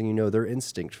sudden, next thing you know, they're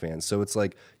Instinct fans. So it's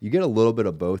like you get a little bit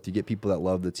of both. You get people that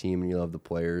love the team and you love the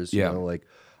players.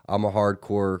 I'm a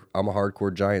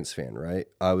hardcore Giants fan, right?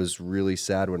 I was really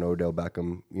sad when Odell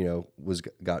Beckham,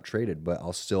 got traded, but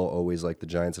I'll still always like the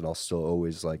Giants, and I'll still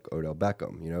always like Odell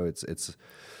Beckham.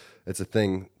 It's a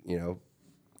thing,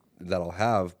 that I'll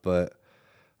have, but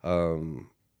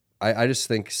I just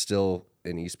think still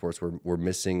in esports we're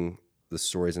missing the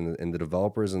stories and the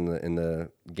developers and the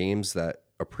games that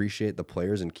appreciate the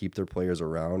players and keep their players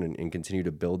around and continue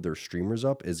to build their streamers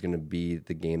up is going to be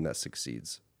the game that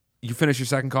succeeds. You finish your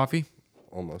second coffee?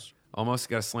 Almost. Got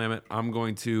to slam it. I'm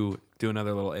going to do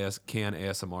another little can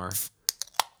ASMR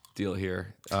deal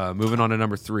here. Moving on to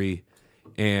number 3.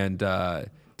 And,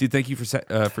 dude, thank you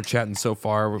for chatting so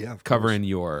far. We're covering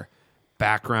your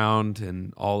background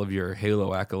and all of your Halo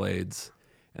accolades,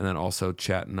 and then also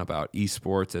chatting about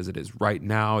esports as it is right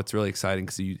now. It's really exciting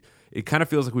because it kind of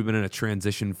feels like we've been in a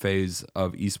transition phase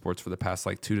of esports for the past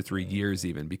 2 to 3 years,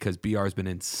 even because BR has been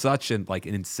in such an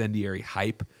incendiary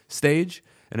hype stage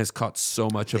and has caught so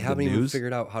much of the news. They haven't even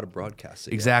figured out how to broadcast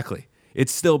it. Exactly. Yet.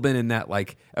 It's still been in that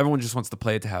everyone just wants to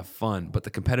play it to have fun, but the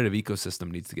competitive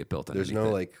ecosystem needs to get built. There's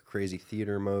no crazy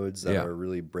theater modes that are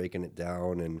really breaking it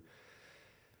down and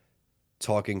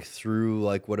talking through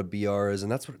what a BR is,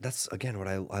 and that's again what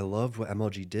I loved what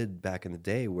MLG did back in the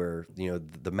day, where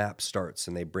the map starts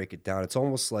and they break it down. It's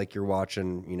almost like you're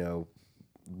watching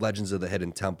Legends of the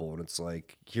Hidden Temple, and it's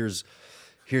like here's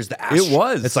here's the Astro. It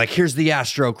was. It's like, here's the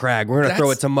Astro Crag. We're gonna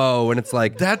throw it to Mo, and it's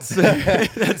like That's so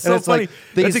it's funny. like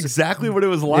these- That's exactly what it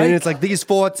was like. and it's like these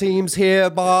 4 teams here,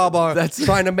 Bob, are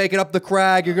trying to make it up the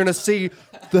crag. You're gonna see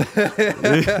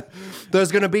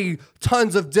there's gonna be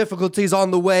tons of difficulties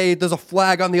on the way. There's a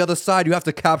flag on the other side. You have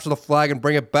to capture the flag and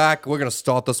bring it back. We're gonna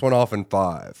start this one off in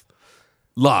 5.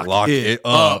 Lock it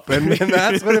up. and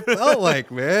that's what it felt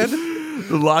like, man.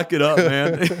 Lock it up,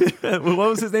 man. What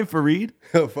was his name? Fareed?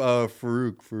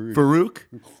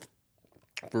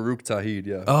 Farouk Tahid,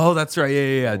 yeah. Oh, that's right.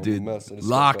 Yeah, dude. mess. I just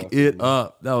Lock stepped off it it.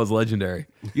 up. That was legendary.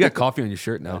 You got coffee on your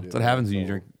shirt now. That's what happens when you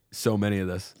drink so many of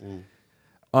this.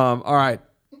 All right.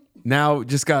 Now,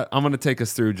 I'm gonna take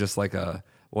us through just like a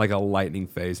lightning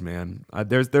phase, man.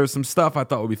 There's some stuff I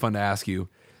thought would be fun to ask you.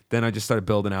 Then I just started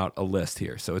building out a list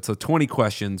here. So it's 20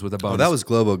 questions with a bonus. Oh, that was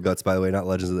Globo Guts, by the way, not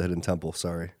Legends of the Hidden Temple.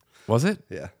 Sorry. Was it?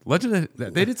 Yeah.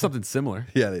 They did something similar.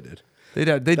 Yeah, they did. They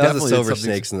That definitely was the did Silver something.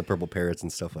 Snakes and the Purple Parrots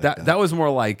and stuff like that. That was more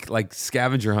like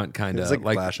scavenger hunt kind of. was like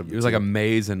Clash of It the was like a Two.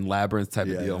 maze and labyrinth type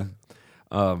of Yeah, deal.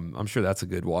 I'm sure that's a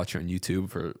good watch on YouTube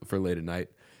for late at night.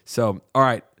 So, all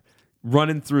right,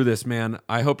 running through this, man.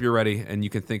 I hope you're ready and you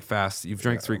can think fast. You've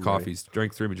drank 3 coffees,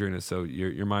 drank 3 Madrinas, so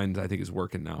your mind, I think, is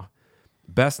working now.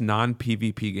 Best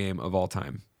non-PvP game of all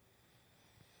time.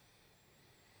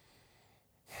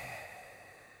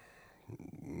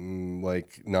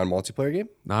 Like non-multiplayer game.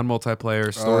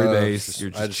 Non-multiplayer, story-based. You're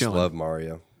I just just chilling. love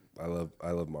Mario. I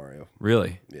love Mario.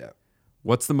 Really? Yeah,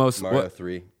 What's the most? Mario What,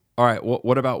 3. all right.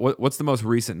 What about what's the most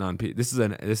recent non-P? This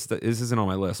isn't on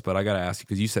my list, but I got to ask you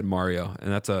because you said Mario,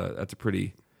 and that's a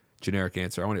pretty generic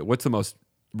answer. What's the most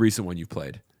recent one you've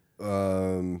played?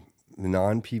 Non-PvP,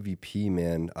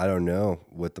 man. I don't know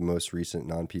what the most recent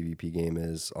non-PvP game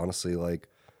is. Honestly, like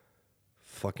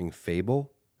fucking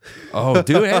Fable. Oh,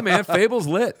 dude, hey man, Fable's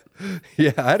lit.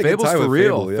 Yeah, I had a Fable's good time for with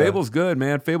real. Fable, yeah. Fable's good,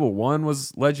 man. Fable 1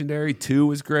 was legendary. 2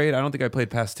 was great. I don't think I played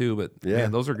past 2, but Yeah,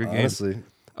 man, those are good honestly.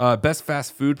 games. Best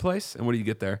fast food place, and what do you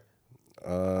get there?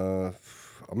 I'm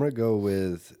gonna go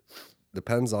with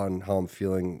depends on how I'm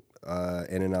feeling.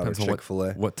 In and out or Depends on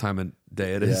Chick-fil-A. what time of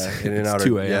day it is. Yeah, in and It's out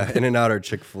 2 or a.m. yeah, in and out or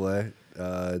Chick-fil-A.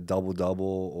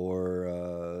 Double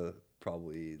or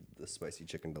probably the spicy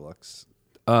chicken deluxe.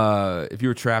 If you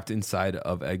were trapped inside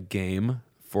of a game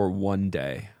for one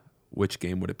day, which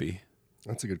game would it be?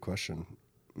 That's a good question.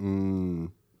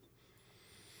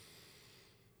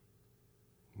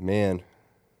 Man,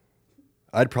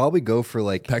 I'd probably go for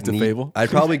like Back to Fable? I'd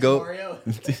probably go. Mario.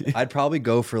 I'd probably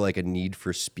go for like a Need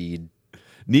for Speed.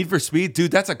 Need for Speed?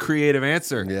 Dude, that's a creative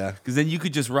answer. Yeah. Because then you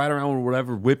could just ride around with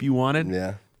whatever whip you wanted.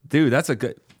 Yeah. Dude, that's a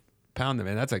good... Pound it,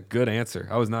 man. That's a good answer.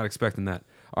 I was not expecting that.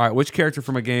 All right, which character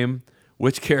from a game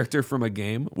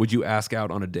would you ask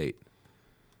out on a date?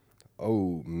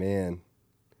 Oh man.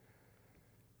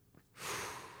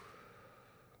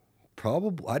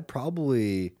 I'd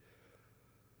probably.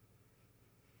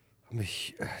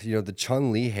 The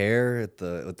Chun-Li hair with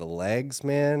the legs,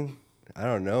 man. I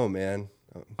don't know, man.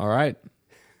 All right.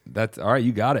 That's all right.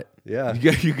 You got it. Yeah.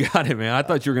 You got it, man. I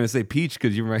thought you were going to say Peach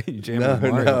because you're right. You jamming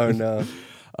with Mario. No.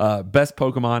 Best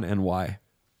Pokemon and why?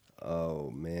 Oh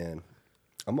man,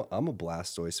 I'm a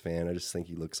Blastoise fan. I just think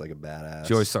he looks like a badass.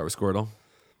 You always start with Squirtle.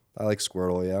 I like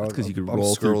Squirtle. Yeah, That's 'cause you could I'm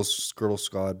roll through- Squirtle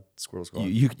Squad.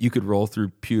 You could roll through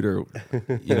pewter,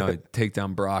 take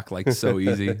down Brock like so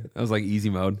easy. That was like easy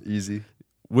mode. Easy.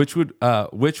 Which would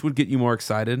get you more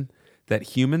excited? That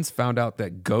humans found out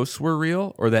that ghosts were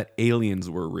real or that aliens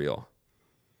were real?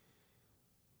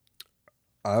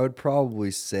 I would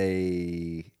probably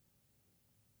say,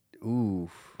 ooh.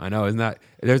 I know, isn't that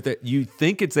there's that you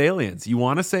think it's aliens. You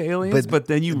want to say aliens, but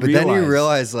then you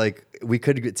realize like we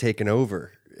could get taken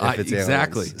over if it's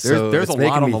exactly. aliens. There's it's a lot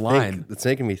making on me the think- line. It's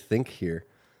making me think here.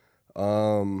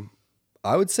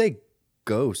 I would say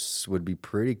ghosts would be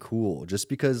pretty cool, just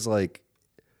because like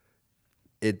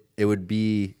it would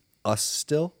be us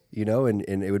still, and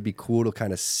it would be cool to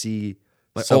kind of see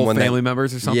Like someone old family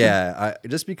members or something? Yeah,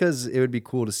 just because it would be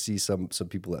cool to see some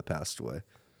people that passed away.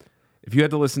 If you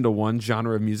had to listen to one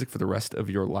genre of music for the rest of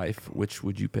your life, which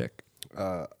would you pick?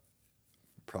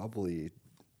 Probably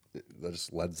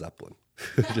just Led Zeppelin.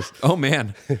 Oh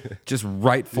man, just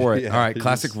right for it. Yeah, All right,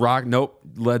 classic rock. Nope,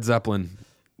 Led Zeppelin.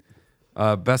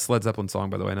 Best Led Zeppelin song,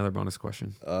 by the way. Another bonus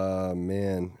question.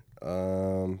 Man,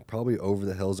 probably Over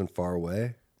the Hills and Far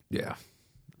Away. Yeah,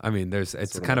 I mean, it's one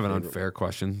of kind of my an favorite unfair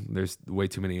question. There's way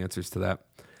too many answers to that.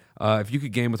 If you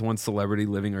could game with one celebrity,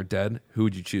 living or dead, who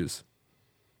would you choose?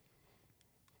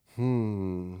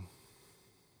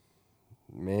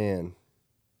 Man,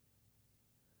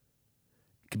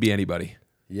 Could be anybody.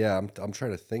 yeah, I'm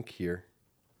trying to think here.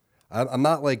 I'm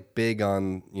not like big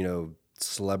on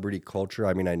celebrity culture.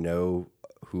 I mean, I know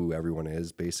who everyone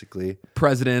is basically.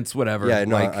 Presidents, whatever. Yeah,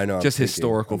 no, like, I know. Just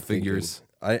historical figures.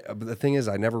 But the thing is,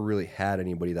 I never really had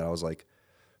anybody that I was like,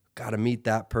 gotta meet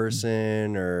that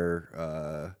person,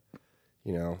 or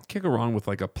you know. Can't go wrong with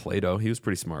like a Plato. He was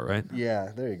pretty smart, right?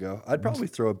 Yeah, there you go. I'd probably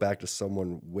throw it back to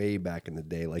someone way back in the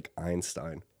day, like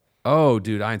Einstein. Oh,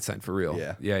 dude, Einstein for real.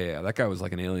 Yeah. Yeah. That guy was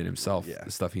like an alien himself. Yeah.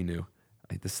 The stuff he knew.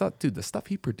 Like, the stuff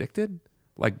he predicted,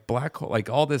 like black hole, like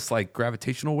all this like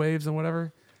gravitational waves and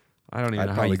whatever. I don't even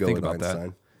know how you think about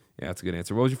that. Yeah, that's a good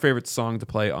answer. What was your favorite song to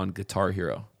play on Guitar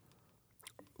Hero?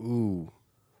 Ooh.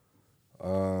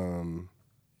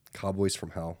 Cowboys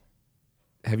from Hell.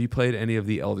 Have you played any of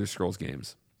the Elder Scrolls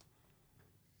games?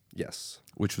 Yes.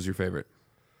 Which was your favorite?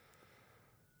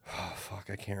 Oh, fuck,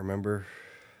 I can't remember.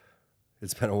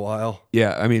 It's been a while.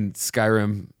 Yeah, I mean,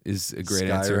 Skyrim is a great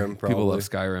answer. Skyrim, People probably. love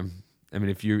Skyrim. I mean,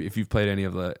 if you've played any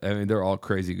of the, I mean, they're all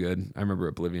crazy good. I remember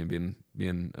Oblivion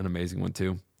being an amazing one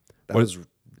too. That was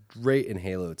great in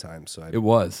Halo time, so I It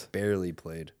was. barely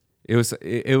played. It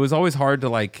was always hard to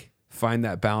like find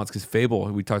that balance because Fable,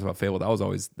 we talked about Fable,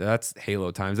 that's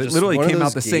Halo times. It Just literally one of came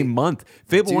out those the same month.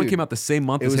 Fable 1 Dude, came out the same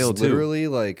month It as was Halo 2. literally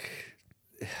like,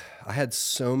 I had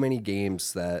so many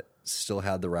games that still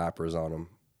had the wrappers on them,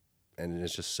 and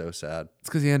it's just so sad. It's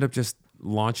because you end up just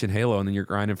launching Halo and then you're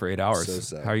grinding for 8 hours. So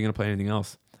sad. How are you going to play anything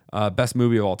else? Best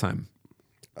movie of all time?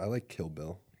 I like Kill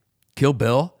Bill. Kill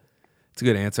Bill? It's a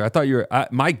good answer. I thought you were,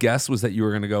 my guess was that you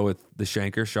were going to go with The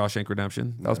Shanker, Shawshank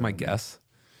Redemption. That was my guess.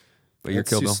 But you're That's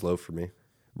Kill too Bill. slow for me.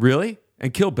 Really?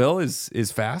 And Kill Bill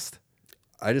is fast?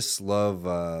 I just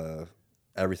love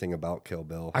everything about Kill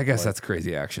Bill. I guess Like, that's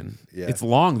crazy action. Yeah. It's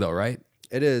long though, right?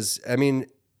 It is. I mean,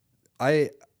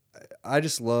 I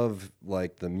just love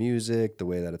like the music, the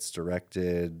way that it's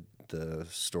directed, the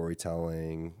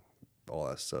storytelling, all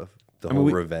that stuff. The whole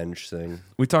revenge thing.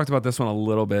 We talked about this one a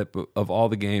little bit, but of all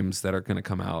the games that are going to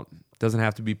come out, doesn't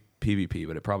have to be PvP,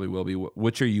 but it probably will be.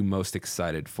 Which are you most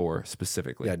excited for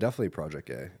specifically? Yeah, definitely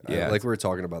Project A. Yeah. Like we were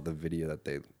talking about, the video that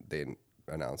they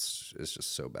announced is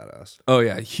just so badass. Oh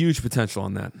yeah, huge potential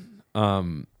on that.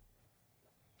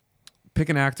 Pick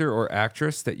an actor or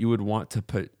actress that you would want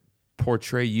to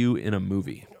portray you in a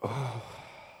movie.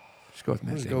 Just go with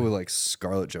Matt Let's Damon. go with like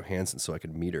Scarlett Johansson so I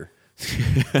could meet her.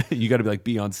 You got to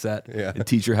be on set Yeah. and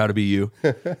teach her how to be you.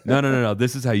 No.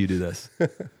 This is how you do this.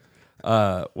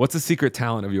 What's a secret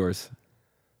talent of yours?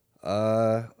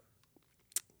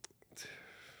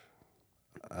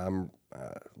 I'm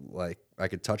like I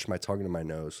could touch my tongue to my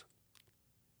nose.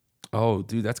 Oh,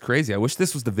 dude, that's crazy. I wish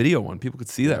this was the video one. People could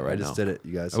see that right I now. just did it,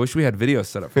 you guys. I wish we had video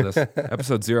set up for this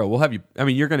episode 0. We'll have you. I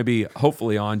mean, you're going to be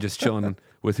hopefully on just chilling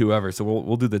with whoever. So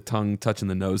we'll do the tongue touching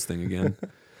the nose thing again.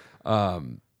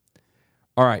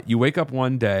 All right, you wake up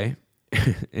one day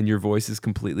and your voice is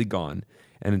completely gone,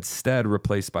 and instead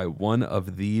replaced by one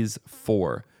of these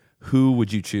 4. Who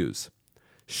would you choose?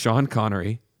 Sean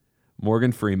Connery,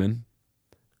 Morgan Freeman,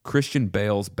 Christian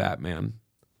Bale's Batman,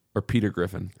 or Peter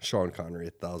Griffin? Sean Connery,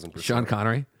 1,000%. Sean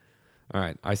Connery. All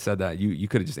right, I said that. You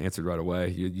could have just answered right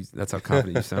away. That's how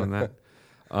confident you sound in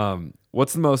that.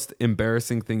 What's the most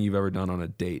embarrassing thing you've ever done on a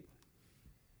date?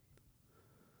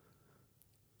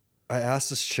 I asked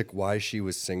this chick why she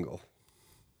was single.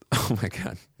 Oh my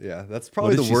god. Yeah, that's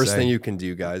probably did the she worst say? thing you can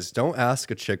do, guys. Don't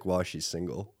ask a chick why she's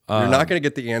single. You're not going to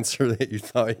get the answer that you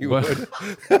thought you What?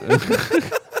 would.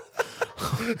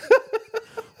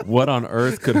 What on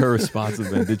earth could her response have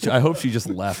been? I hope she just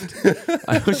left.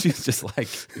 I hope she's just like,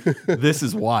 this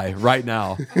is why, right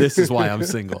now. This is why I'm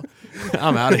single.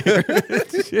 I'm out of here.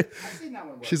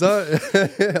 She's not.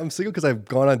 I'm single because I've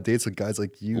gone on dates with guys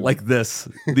like you. Like this.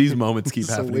 These moments keep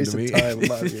it's a happening waste to me. of time.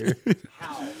 I'm out of here.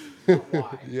 How? Not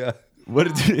why. Yeah. What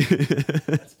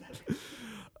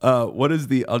is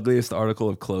the ugliest article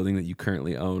of clothing that you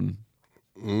currently own?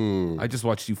 I just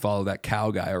watched you follow that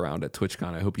cow guy around at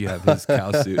TwitchCon. I hope you have his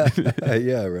cow suit.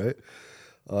 Yeah, right.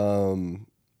 I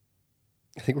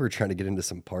think we were trying to get into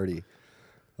some party.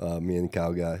 Me and the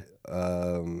cow guy.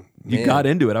 You Man. got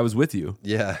into it. I was with you.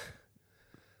 Yeah.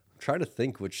 I'm trying to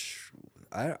think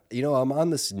I'm on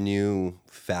this new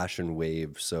fashion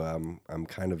wave, so I'm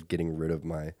kind of getting rid of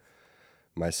my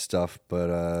stuff,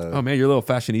 but Oh man, you're a little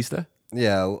fashionista.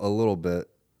 yeah, a little bit.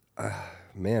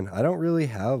 Man, I don't really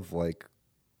have like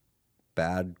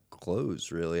bad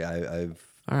clothes really. I've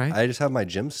All right. I just have my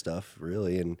gym stuff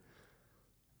really, and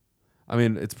I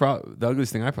mean, it's probably the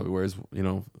ugliest thing I probably wear is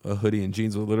a hoodie and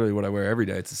jeans. With literally what I wear every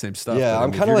day. It's the same stuff. yeah, But, I I'm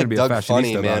mean, if kind you're of gonna like be a Doug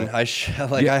Funny, fashionista about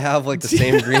man. it- I have like the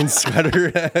same green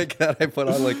sweater that I put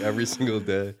on like every single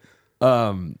day.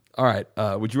 All right.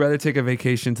 Would you rather take a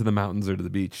vacation to the mountains or to the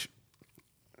beach?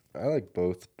 I like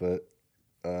both, but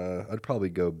I'd probably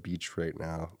go beach right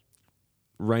now.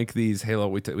 Rank these Halo.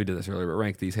 We did this earlier, but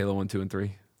rank these Halo 1, 2, and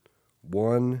 3.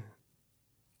 1,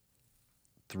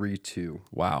 3, 2.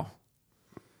 Wow.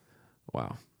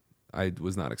 I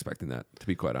was not expecting that, to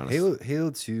be quite honest.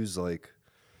 Halo 2's like,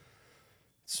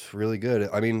 it's really good.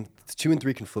 I mean, 2 and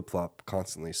 3 can flip flop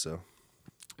constantly. So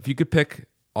If you could pick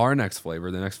our next flavor,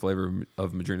 the next flavor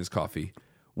of Madrina's coffee,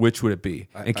 which would it be?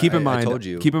 And keep in mind,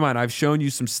 I've shown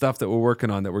you some stuff that we're working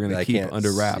on that we're going to keep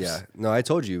under wraps. Yeah. No, I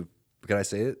told you. Can I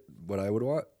say it? What I would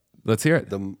want? Let's hear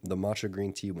it. The matcha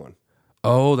green tea one.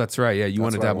 Oh, that's right. Yeah, you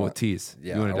want to dabble with teas.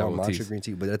 Yeah, you want to dabble with matcha teas. green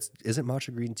tea. But isn't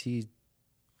matcha green tea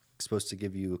supposed to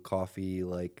give you a coffee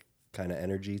like kind of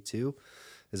energy too?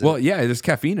 Well, yeah, there's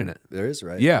caffeine in it. There is,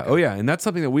 right? Yeah. Okay. Oh, yeah. And that's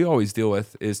something that we always deal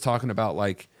with is talking about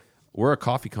like we're a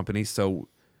coffee company, so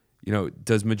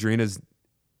does Madrina's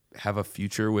have a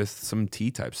future with some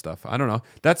tea type stuff? I don't know.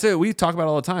 That's it. We talk about it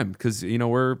all the time because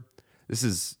we're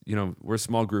a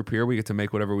small group here. We get to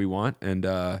make whatever we want, and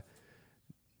I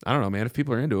don't know, man. If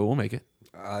people are into it, we'll make it.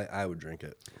 I would drink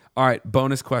it. All right.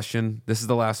 Bonus question. This is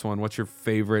the last one. What's your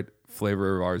favorite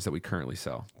flavor of ours that we currently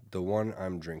sell? The one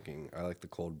I'm drinking, I like the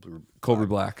cold brew. Cold brew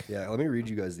black. Yeah, let me read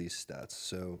you guys these stats.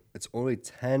 So it's only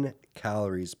 10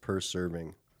 calories per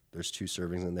serving. There's 2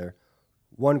 servings in there.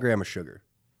 1 gram of sugar.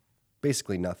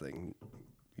 Basically nothing.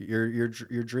 You're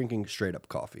drinking straight up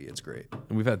coffee. It's great.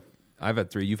 And I've had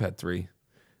 3. You've had 3.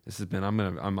 This has been.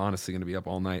 I'm honestly gonna be up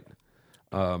all night.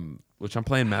 Which I'm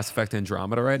playing Mass Effect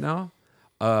Andromeda right now.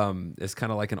 It's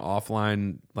kind of like an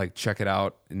offline, like check it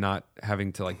out, and not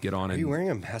having to like get on. Are you wearing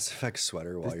a Mass Effect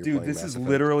sweater while you're playing Dude, this Mass is Effect?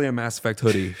 literally a Mass Effect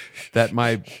hoodie that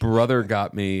my brother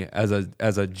got me as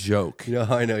a joke.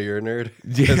 I know you're a nerd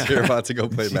because you're about to go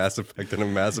play Mass Effect in a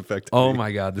Mass Effect hoodie. Oh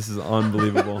my god, this is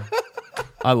unbelievable.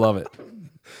 I love it.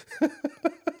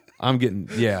 I'm getting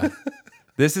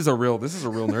This is a real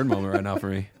nerd moment right now for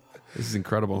me. This is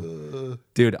incredible,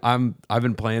 dude. I've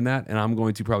been playing that, and I'm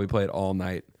going to probably play it all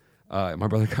night. My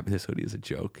brother got me this hoodie as a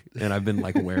joke, and I've been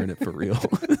like wearing it for real.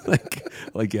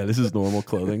 like yeah, this is normal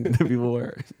clothing that people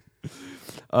wear.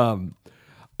 All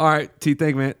right, T,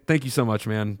 thank you so much,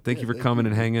 man. Thank you for coming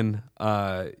and hanging.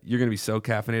 You're gonna be so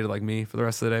caffeinated like me for the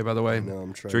rest of the day. By the way, no,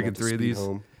 I'm trying drinking not to 3 of speed these.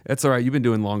 home. It's all right. You've been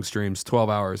doing long streams, 12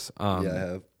 hours. Yeah, I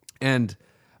have. And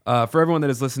for everyone that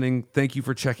is listening, thank you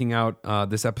for checking out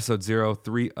this episode 0 of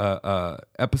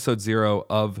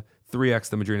 3X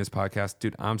the Madrinas podcast.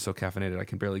 Dude, I'm so caffeinated I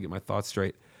can barely get my thoughts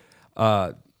straight.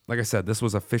 Like I said, this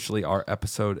was officially our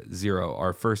episode 0.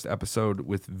 Our first episode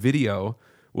with video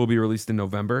will be released in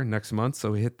November next month.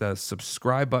 So hit the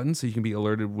subscribe button so you can be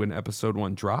alerted when episode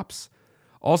 1 drops.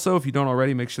 Also, if you don't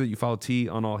already, make sure that you follow T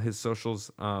on all his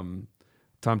socials. Tom,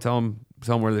 tell them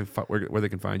where they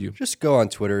can find you. Just go on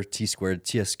Twitter, T-squared,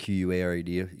 TSQUARED.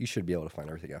 You should be able to find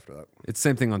everything after that. It's the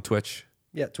same thing on Twitch.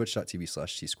 Yeah,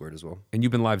 twitch.tv/T-squared as well. And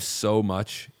you've been live so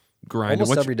much, grinding.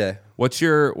 Almost every day. What's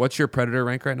your Predator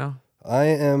rank right now? I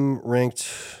am ranked,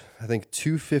 I think,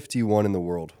 251 in the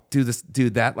world. Dude,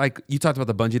 that like you talked about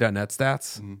the Bungie.net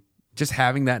stats. Mm-hmm. Just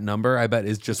having that number, I bet,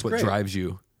 is just what drives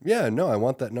you. Yeah, no, I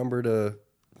want that number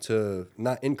to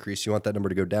not increase. You want that number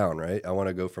to go down, right? I want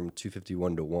to go from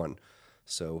 251 to 1.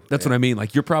 So that's what I mean.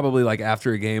 Like you're probably like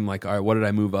after a game, like, all right, what did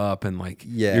I move up? And like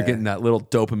you're getting that little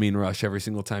dopamine rush every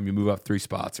single time you move up 3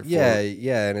 spots or 4.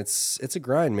 Yeah, and it's a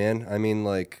grind, man. I mean,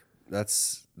 like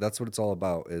that's what it's all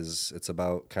about. It's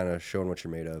about kind of showing what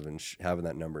you're made of and having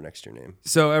that number next to your name.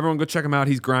 So everyone go check him out.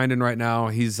 He's grinding right now.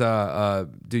 He's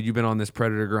dude, you've been on this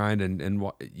Predator grind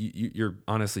and you're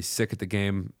honestly sick at the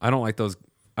game. I don't like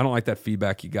that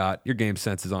feedback you got. Your game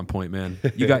sense is on point, man.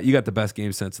 You got the best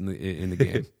game sense in the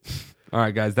game. All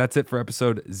right, guys, that's it for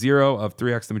episode 0 of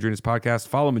 3X the Madrinas podcast.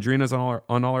 Follow Madrinas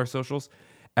on all our socials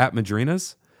at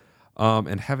Madrinas,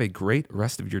 and have a great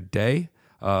rest of your day.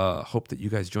 Hope that you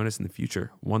guys join us in the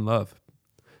future. One love.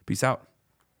 Peace out.